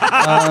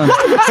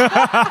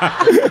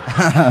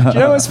you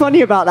know what's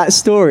funny about that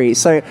story?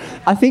 So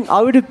I think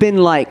I would have been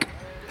like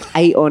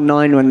 8 or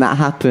 9 when that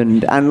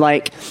happened, and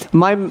like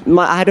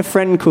I had a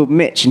friend called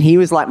Mitch, and he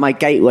was like my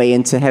gateway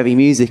into heavy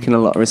music in a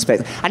lot of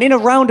respects, and in a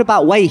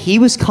roundabout way he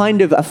was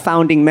kind of a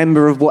founding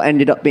member of what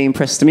ended up being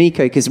Preston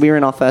MECO, because we were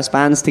in our first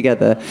bands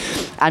together.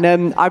 And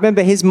I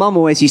remember his mum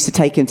always used to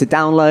take him to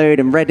Download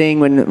and Reading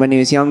when he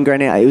was younger,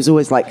 and it was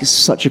always like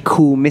such a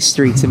cool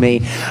mystery to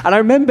me. And I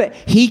remember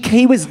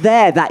he was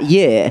there that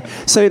year,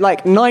 so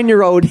like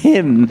 9-year-old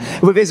him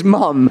with his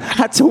mum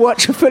had to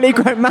watch a fully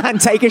grown man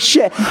take a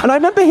shit, and I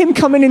remember him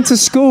coming coming into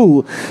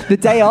school the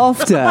day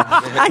after,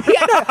 and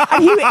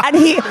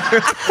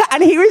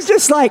he was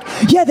just like,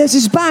 yeah, there's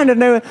this band,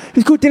 and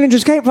it's called Dillinger's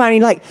Escape Plan.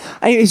 And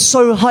he was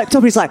so hyped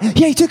up. He's like,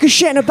 yeah, he took a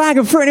shit in a bag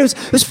and threw it. And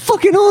it was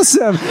fucking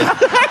awesome.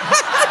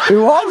 It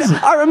was.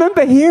 I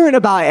remember hearing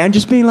about it and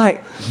just being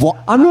like, what?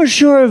 I'm not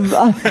sure if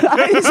I'm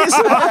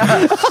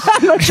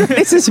not sure if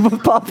this is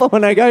what Papa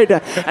when I go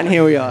there. And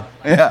here we are.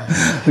 Yeah,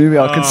 here we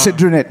are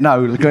considering it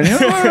now. Going,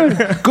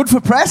 good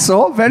for press,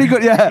 very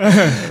good. Yeah,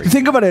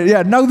 think about it.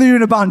 Yeah, now that you're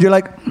in a band, you're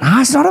like,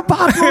 it's not a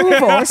bad move.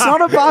 It's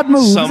not a bad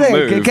move. Is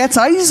it? It gets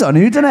eyes on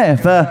you, doesn't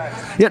it?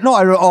 Yeah, no,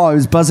 I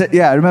was buzzing.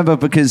 Yeah, I remember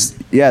because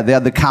they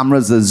had the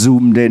cameras that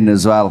zoomed in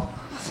as well.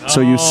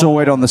 So you saw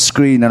it on the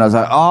screen, and I was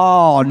like,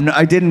 no,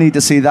 I didn't need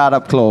to see that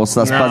up close.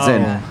 That's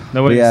buzzing.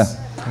 No way.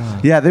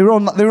 Yeah, they were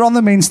on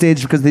the main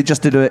stage because they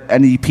just did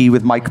an EP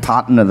with Mike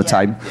Patton at the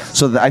time.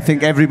 So I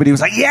think everybody was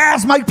like,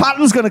 yes, Mike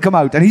Patton's going to come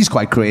out. And he's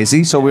quite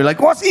crazy. So we were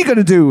like, what's he going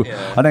to do?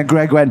 Yeah. And then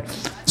Greg went,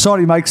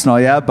 sorry, Mike's not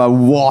here, but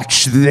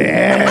watch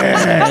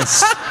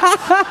this.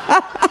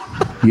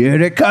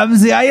 Here it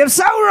comes, the Eye of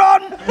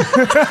Sauron.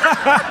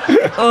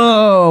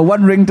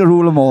 One ring to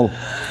rule them all.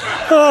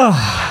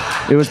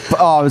 It was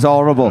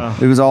horrible.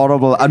 It was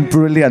horrible and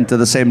brilliant at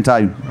the same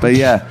time. But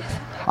yeah.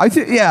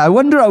 I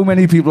wonder how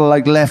many people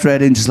left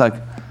Reading just like,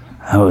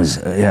 I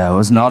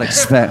was not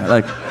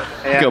expecting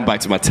going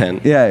back to my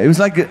tent. Yeah, it was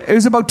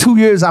about 2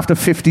 years after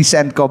 50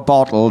 Cent got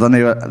bottled, and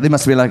they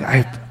must be like,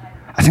 I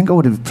think I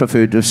would have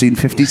preferred to have seen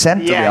 50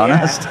 Cent, to be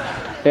honest.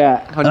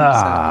 Yeah,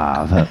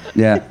 100%.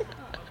 Yeah.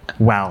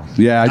 Wow.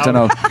 Yeah, I don't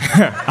know.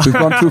 We've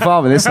gone too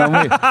far with this,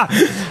 haven't we?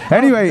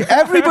 Anyway,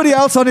 everybody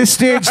else on this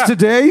stage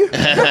today.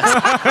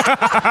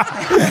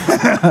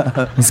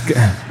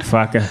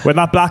 Fuck. When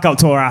that blackout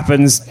tour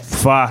happens,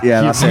 fuck.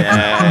 Yeah, that's it.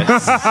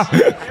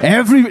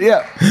 Yes.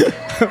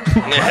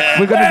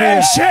 We're going to be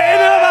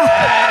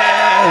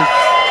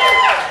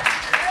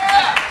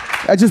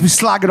I'd just be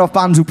slagging off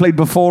bands who played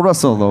before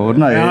us, although,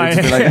 wouldn't I?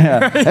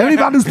 Every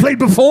band who's played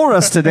before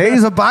us today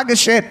is a bag of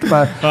shit.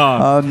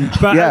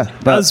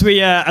 As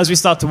we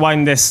start to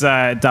wind this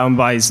down,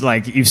 guys,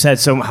 you've said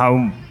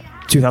how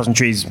 2000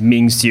 Trees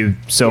means to you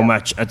so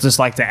much. I'd just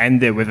like to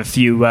end it with a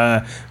few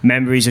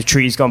memories of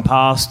Trees gone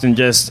past and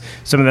just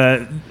some of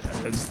the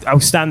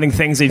outstanding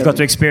things that you've got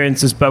to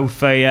experience as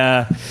both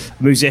a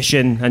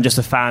musician and just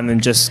a fan,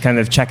 and just kind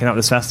of checking out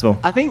this festival.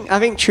 I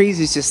think Trees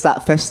is just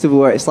that festival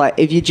where it's like,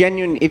 if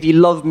you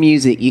love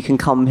music, you can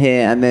come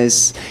here, and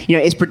there's,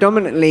 it's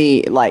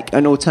predominantly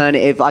an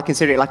alternative. I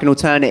consider it like an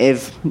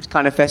alternative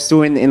kind of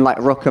festival in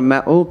rock and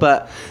metal,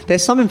 but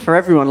there's something for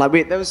everyone. I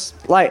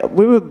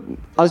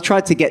was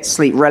trying to get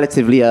sleep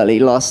relatively early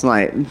last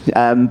night,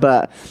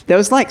 but there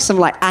was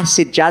some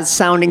acid jazz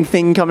sounding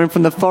thing coming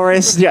from the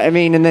forest. You know what I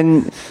mean? And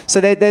then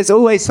so there's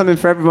always something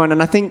for everyone,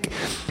 and I think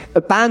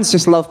bands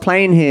just love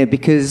playing here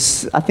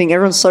because I think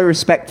everyone's so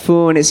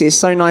respectful, and it's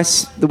so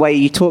nice the way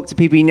you talk to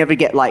people. You never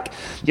get you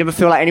ever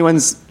feel like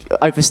anyone's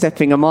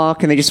overstepping a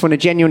mark, and they just want to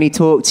genuinely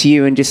talk to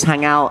you and just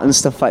hang out and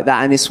stuff like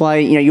that. And it's why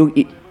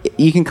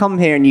you can come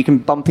here and you can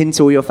bump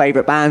into all your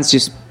favourite bands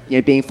just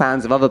being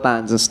fans of other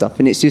bands and stuff.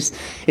 And it's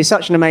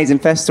such an amazing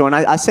festival. And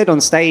I said on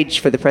stage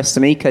for the Press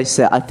to MECO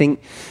set, I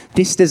think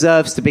this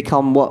deserves to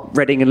become what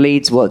Reading and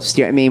Leeds was.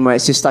 Do you know what I mean? Where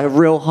it's just a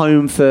real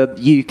home for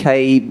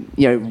UK,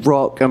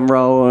 rock and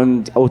roll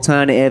and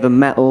alternative and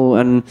metal.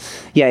 And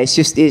it's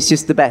just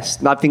the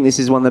best. I think this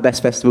is one of the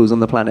best festivals on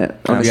the planet.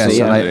 Honestly.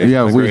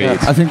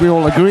 Yes, I think we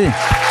all agree.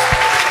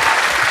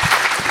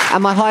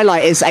 And my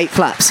highlight is 8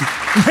 flaps.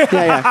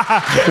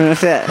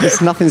 That's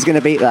it. Nothing's going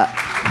to beat that.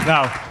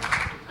 No.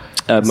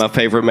 My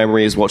favourite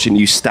memory is watching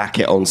you stack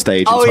it on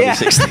stage in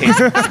 2016.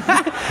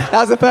 That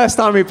was the first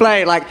time we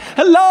played,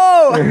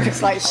 hello!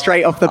 Just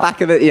straight off the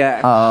back of it,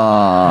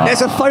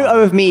 There's a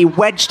photo of me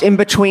wedged in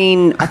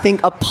between, I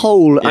think, a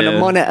pole and a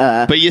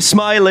monitor. But you're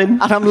smiling.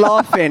 And I'm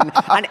laughing.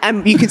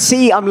 and you can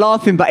see I'm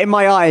laughing, but in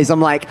my eyes,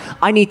 I'm like,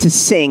 I need to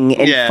sing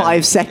in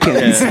 5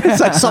 seconds.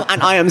 Yeah.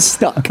 And I am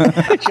stuck.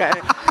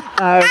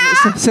 I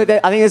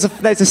think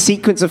there's a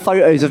sequence of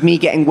photos of me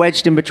getting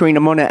wedged in between a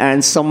monitor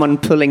and someone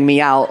pulling me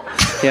out.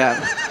 Yeah.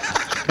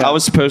 I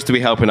was supposed to be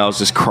helping. I was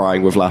just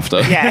crying with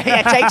laughter.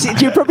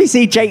 You probably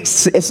see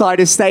Jake's side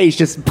of stage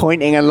just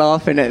pointing and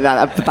laughing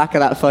at the back of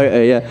that photo.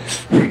 Yeah.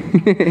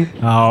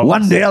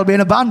 One day I'll be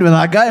in a band with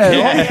that guy.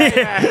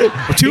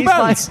 Two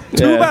bands.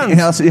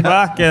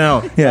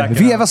 If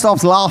he ever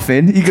stops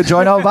laughing, he could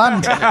join our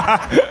band.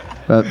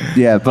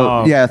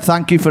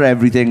 Thank you for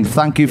everything.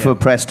 Thank you for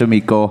Press to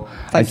MECO.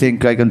 I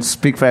think I can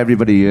speak for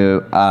everybody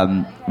here.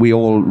 We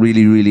all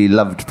really, really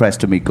loved Press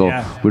to MECO.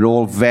 Yeah. We're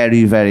all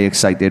very, very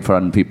excited for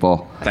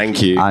Unpeople.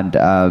 Thank you. And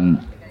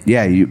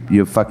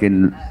you're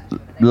fucking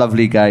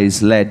lovely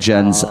guys,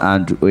 legends,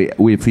 and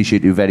we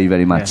appreciate you very,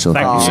 very much. So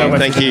thank you so much.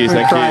 Thank you.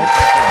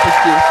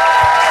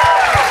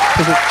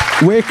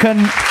 Where can...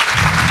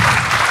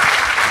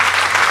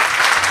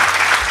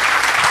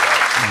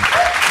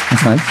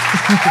 That's nice.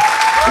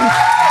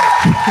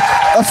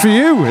 That's for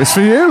you. It's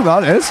for you,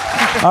 that is.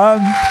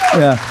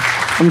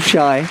 I'm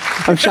shy.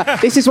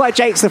 This is why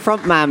Jake's the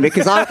front man,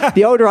 because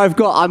the older I've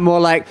got, I'm more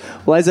like,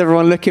 why is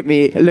everyone looking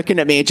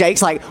at me? And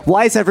Jake's like,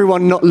 why is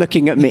everyone not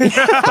looking at me?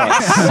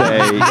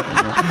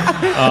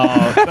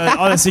 But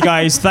honestly,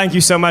 guys, thank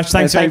you so much.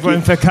 Thanks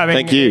everyone for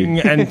coming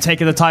and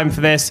taking the time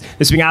for this.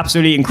 This has been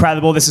absolutely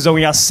incredible. This is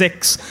only our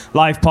 6th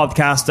live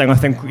podcast, and I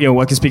think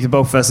I can speak to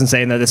both of us and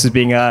saying that this has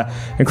been an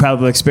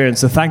incredible experience.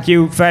 So thank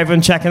you for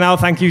everyone checking out.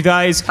 Thank you,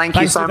 guys. Thanks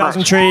you so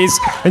much. Trees.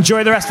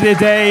 Enjoy the rest of your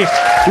day.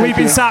 We've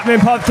been Sapman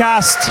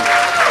Podcast.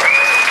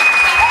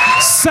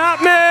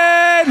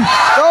 Sapman!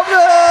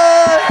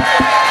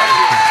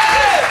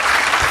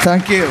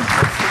 Thank you.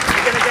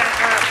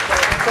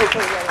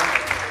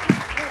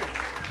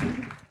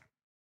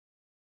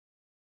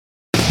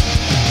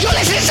 You're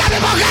listening to Sapman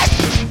Podcast!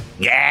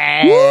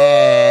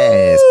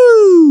 Yes!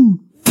 Woo!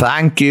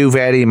 Thank you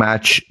very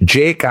much,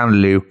 Jake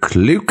and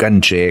Luke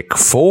and Jake,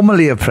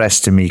 formerly of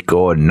Preston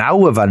MECO,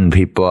 now of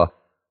Unpeople.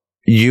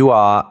 You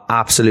are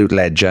absolute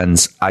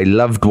legends. I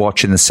loved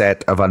watching the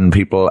set of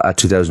Unpeople at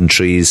 2000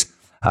 Trees.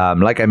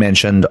 Like I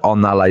mentioned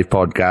on that live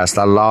podcast,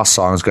 that last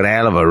song's got a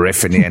hell of a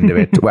riff in the end of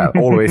it. Well,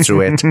 all the way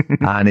through it.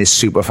 And it's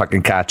super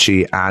fucking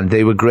catchy. And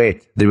they were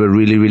great. They were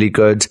really, really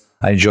good.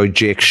 I enjoyed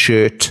Jake's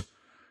shirt.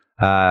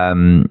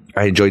 I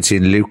enjoyed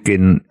seeing Luke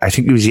in, I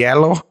think it was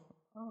yellow.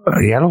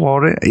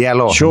 Yellow.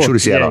 Short. I'm sure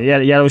it's yellow. Yeah,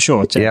 yellow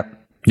shorts. Yeah.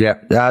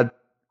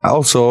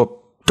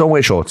 Also, don't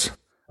wear shorts.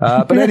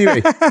 But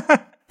anyway,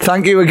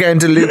 thank you again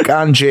to Luke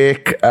and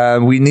Jake.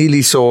 We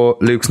nearly saw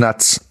Luke's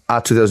nuts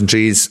at 2000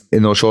 Trees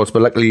in those shorts,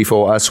 but luckily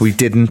for us, we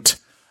didn't.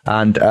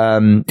 And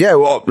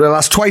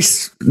that's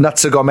twice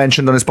nuts that got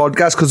mentioned on this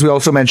podcast, because we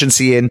also mentioned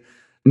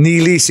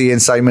nearly seeing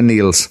Simon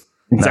Neil's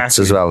nuts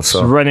as well.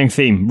 So running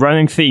theme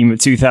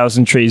at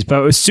 2000 Trees.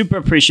 But we super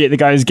appreciate the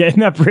guys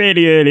getting up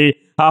really early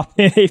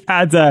after they've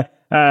had a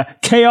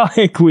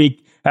chaotic week.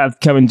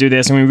 Come and do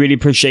this, and we really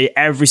appreciate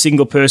every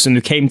single person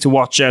who came to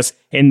watch us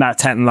in that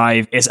tent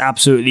live. It's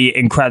absolutely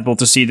incredible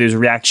to see those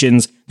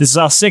reactions. This is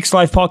our 6th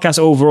live podcast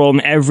overall, and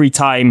every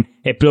time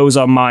it blows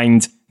our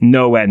mind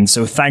no end.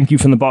 So thank you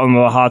from the bottom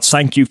of our hearts.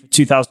 Thank you for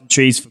 2000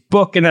 Trees for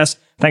booking us.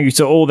 Thank you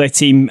to all their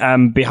team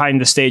behind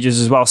the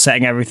stages as well,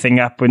 setting everything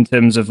up in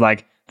terms of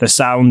like the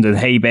sound and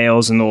hay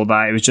bales and all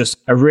that. It was just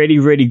a really,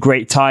 really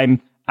great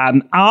time.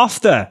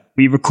 After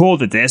we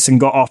recorded this and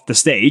got off the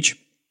stage,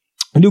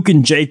 Luke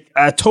and Jake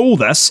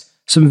told us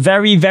some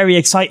very, very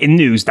exciting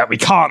news that we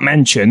can't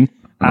mention,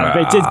 but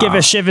it did give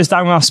us shivers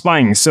down our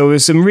spines. So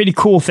there's some really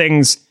cool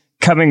things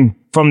coming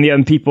from the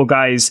Unpeople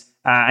guys,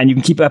 and you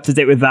can keep up to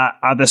date with that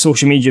at the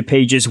social media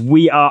pages.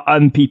 We are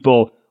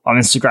Unpeople on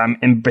Instagram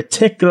in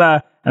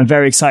particular. I'm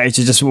very excited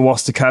to just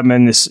what's to come,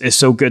 and it's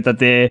so good that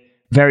they're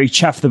very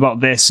chuffed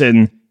about this,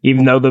 and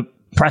even though the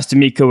Preston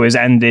MECO has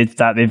ended,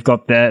 that they've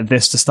got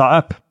this to start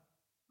up.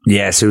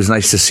 Yes, it was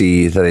nice to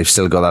see that they've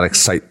still got that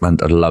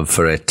excitement and love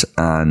for it.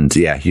 And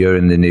yeah,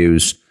 hearing the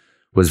news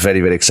was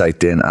very, very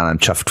exciting, and I'm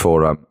chuffed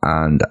for them,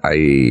 and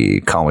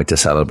I can't wait to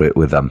celebrate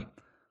with them.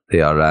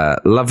 They are a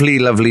lovely,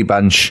 lovely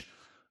bunch.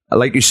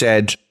 Like you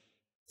said,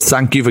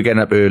 thank you for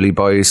getting up early,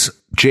 boys.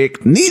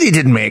 Jake nearly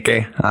didn't make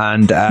it,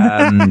 and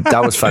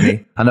that was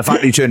funny. And the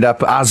fact he turned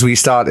up as we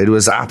started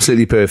was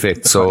absolutely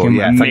perfect. So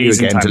yeah, thank you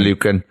again to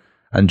Luke and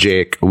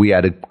Jake. We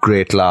had a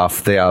great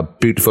laugh. They are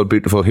beautiful,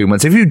 beautiful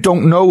humans. If you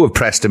don't know of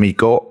Preston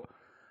MECO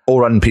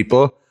or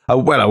Unpeople,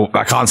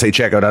 I can't say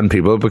check out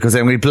Unpeople because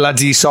there ain't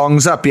bloody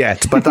songs up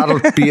yet, but that'll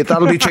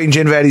be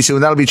changing very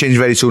soon.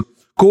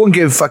 Go and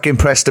give fucking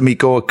Preston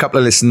MECO a couple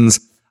of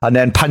listens, and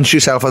then punch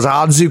yourself as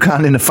hard as you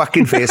can in the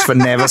fucking face for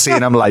never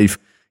seeing them live.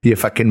 You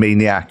fucking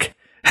maniac.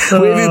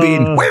 Where have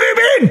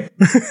you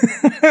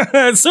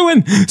been?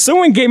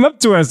 Someone came up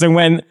to us and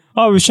went,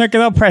 I was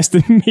checking out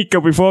Preston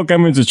MECO before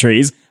coming to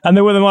Trees, and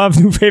they're one of my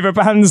new favourite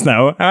bands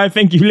now. And I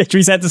think you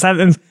literally said to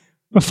something,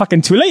 we're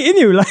fucking too late,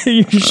 innit? Like,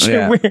 you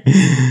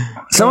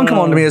Someone come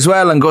on to me as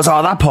well and goes,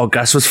 that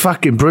podcast was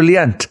fucking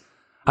brilliant.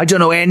 I don't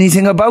know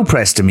anything about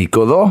Preston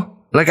MECO though.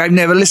 Like, I've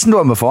never listened to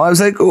them before. I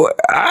was like,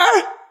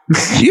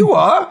 you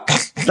are?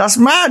 That's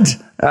mad.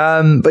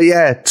 But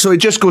yeah, so it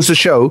just goes to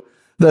show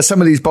that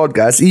some of these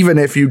podcasts, even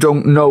if you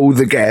don't know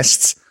the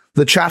guests,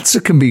 the chats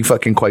can be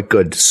fucking quite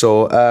good.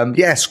 So,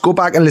 yes, go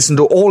back and listen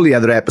to all the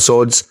other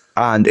episodes.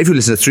 And if you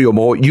listen to 3 or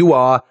more, you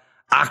are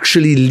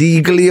actually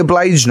legally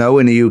obliged now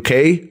in the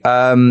UK.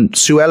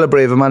 Suella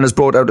Braverman has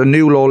brought out a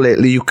new law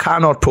lately. You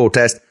cannot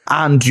protest,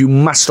 and you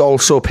must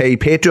also pay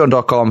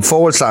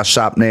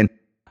patreon.com/sapnin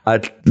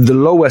at the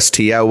lowest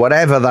tier,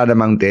 whatever that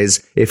amount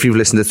is, if you've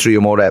listened to 3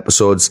 or more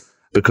episodes,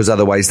 because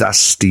otherwise that's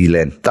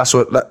stealing. That's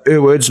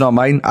her words, not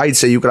mine. I'd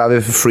say you could have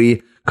it for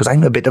free, because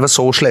I'm a bit of a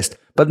socialist.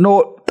 But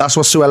no, that's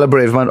what Suella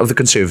Braverman of the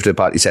Conservative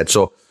Party said.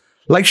 So,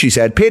 like she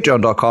said,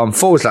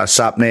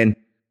 patreon.com/sapnin.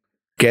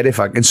 Get it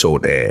fucking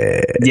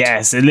sorted.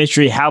 Yes, it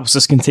literally helps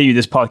us continue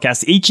this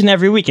podcast each and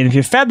every week. And if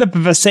you're fed up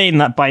of us saying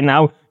that by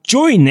now,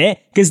 join it,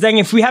 because then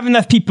if we have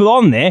enough people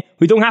on there,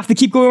 we don't have to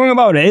keep going on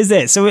about it, is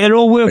it? So it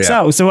all works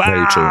out. So,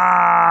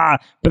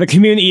 but the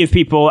community of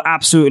people,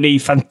 absolutely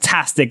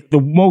fantastic.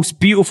 The most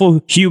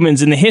beautiful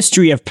humans in the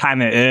history of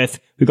planet Earth.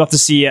 We got to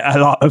see a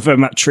lot of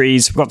them at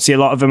Trees. We got to see a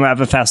lot of them at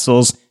other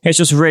festivals. It's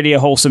just really a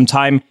wholesome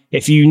time.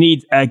 If you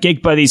need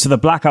gig buddies for the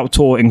Blackout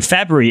Tour in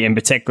February in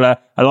particular,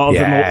 a lot of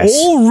them are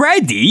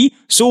already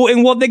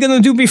sorting what they're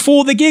going to do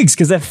before the gigs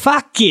because they're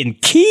fucking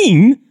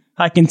keen.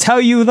 I can tell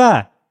you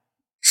that.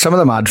 Some of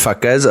the mad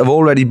fuckers have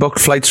already booked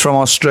flights from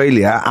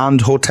Australia and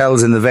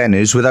hotels in the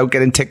venues without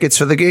getting tickets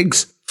for the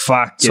gigs.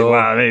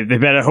 Wow, they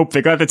better hope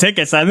they got the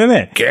tickets then, didn't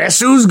they? Guess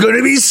who's going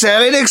to be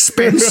selling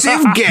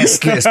expensive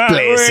guest list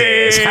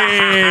places?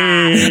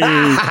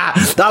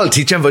 That'll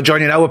teach them for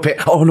joining our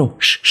pit. Oh no,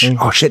 shh.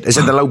 Oh shit, is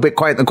it the loud bit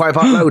quiet and the quiet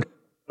part loud?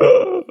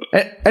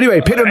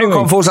 Anyway,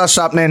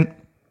 patreon.com// happening.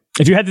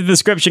 If you head to the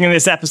description in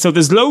this episode,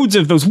 there's loads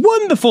of those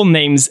wonderful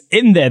names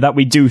in there that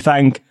we do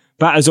thank.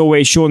 But as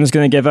always, Sean is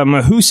going to give a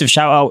massive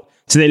shout out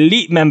to the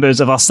elite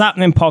members of our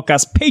Sappening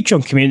Podcast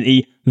Patreon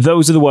community.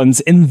 Those are the ones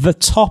in the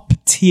top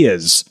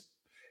tiers.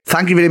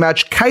 Thank you very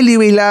much. Kylie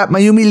Wheeler,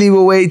 Mayumi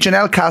Leeway,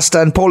 Janelle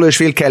Caston, Paul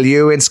Hirschfield, Kelly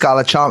Ewan,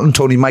 Scarlett Charlton,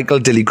 Tony Michael,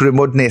 Dilly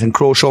Grimwood, Nathan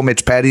Croshaw,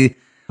 Mitch Perry.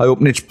 I hope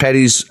Mitch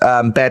Perry's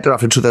better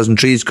after 2000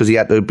 Trees because he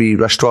had to be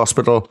rushed to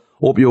hospital.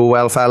 Hope you were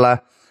well,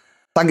 fella.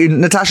 Thank you,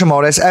 Natasha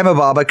Morris, Emma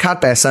Barber,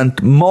 Kat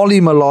Besant, Molly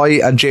Malloy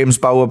and James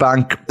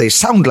Bowerbank. They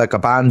sound like a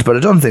band, but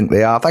I don't think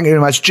they are. Thank you very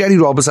much, Jenny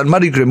Robertson,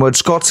 Murray Grimwood,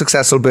 Scott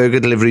Successful Burger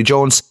Delivery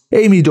Jones,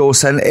 Amy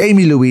Dawson,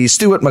 Amy Louise,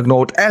 Stuart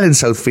McNaught, Ellen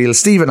Southfield,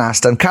 Stephen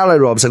Aston,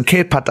 Caroline Robson,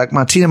 Kate Paddock,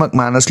 Martina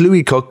McManus,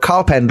 Louis Cook,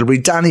 Carl Pendlebury,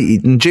 Danny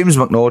Eaton, James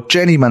McNaught,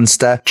 Jenny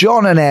Munster,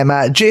 John and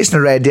Emma, Jason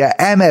Heredia,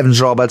 M.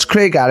 Evans Roberts,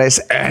 Craig Harris,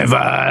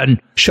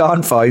 Evan,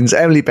 Sean Foynes,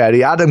 Emily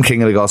Perry, Adam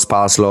King of the Gospel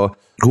Parslow,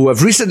 who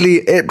have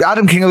recently,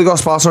 Adam King of the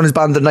Gospel and his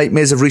band The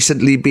Nightmares have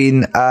recently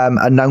been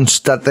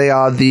announced that they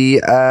are the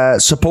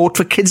support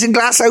for Kids in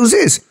Glass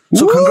Houses.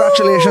 So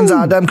congratulations,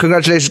 Adam.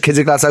 Congratulations, Kids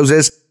in Glass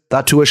Houses.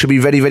 That tour should be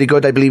very, very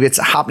good. I believe it's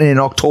happening in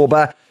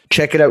October.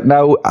 Check it out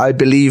now. I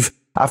believe,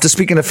 after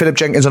speaking to Philip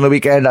Jenkins on the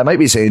weekend, I might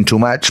be saying too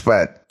much,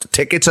 but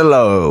tickets are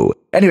low.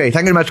 Anyway,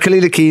 thank you very much.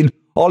 Khalila Keane,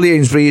 Ollie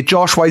Ainsbury,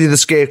 Josh Whitey the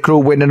Scarecrow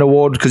winning an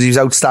award because he's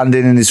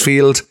outstanding in his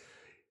field.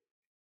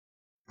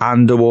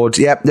 And awards.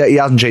 Yep, he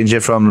hasn't changed it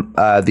from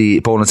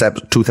the bonus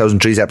 2000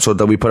 Trees episode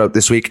that we put out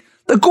this week.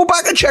 Go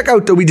back and check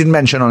out that we didn't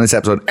mention on this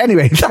episode.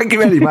 Anyway, thank you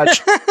very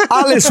much.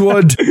 Alice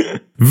Wood,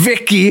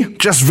 Vicky,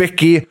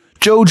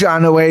 Joe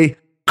Janaway,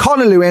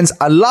 Connor Lewins,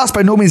 and last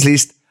but no means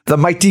least, the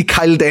mighty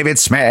Kyle David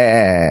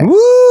Smith.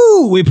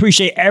 Woo! We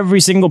appreciate every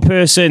single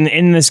person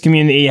in this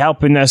community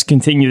helping us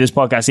continue this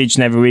podcast each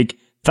and every week.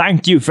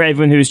 Thank you for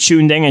everyone who's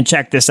tuned in and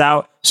checked this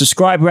out.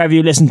 Subscribe wherever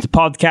you listen to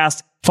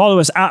podcasts. Follow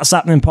us at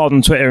SappeningPod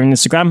on Twitter and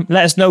Instagram.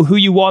 Let us know who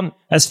you want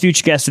as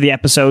future guests of the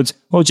episodes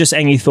or just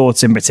any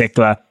thoughts in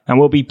particular. And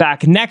we'll be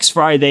back next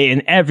Friday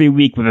and every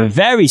week with a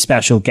very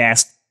special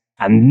guest.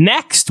 And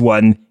next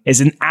one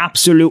is an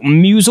absolute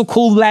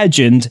musical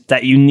legend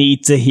that you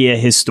need to hear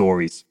his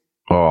stories.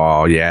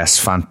 Oh, yes.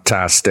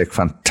 Fantastic.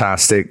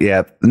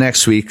 Yeah.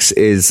 Next week's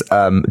is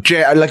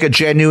like a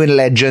genuine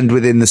legend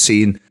within the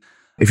scene.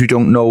 If you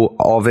don't know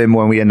of him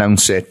when we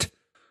announce it,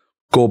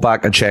 go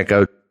back and check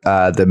out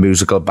the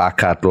musical back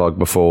catalogue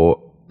before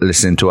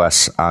listening to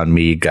us and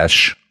me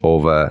gush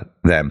over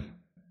them.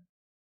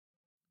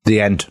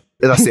 The end.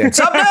 That's the end.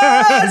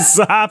 It's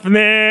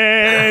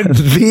happening!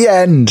 The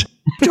end. Do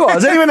you know what?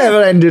 Has anyone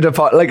ever ended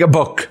like a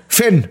book?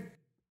 Finn?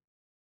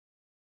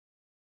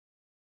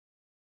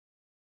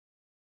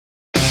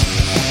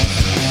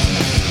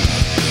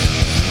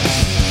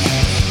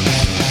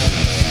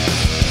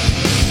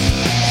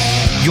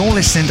 You're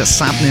listening to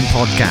Sappening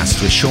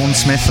Podcast with Sean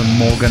Smith and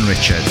Morgan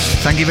Richards.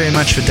 Thank you very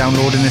much for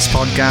downloading this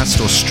podcast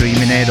or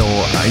streaming it, or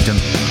I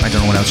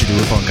don't know what else you do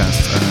with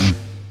podcasts.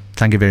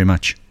 Thank you very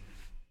much.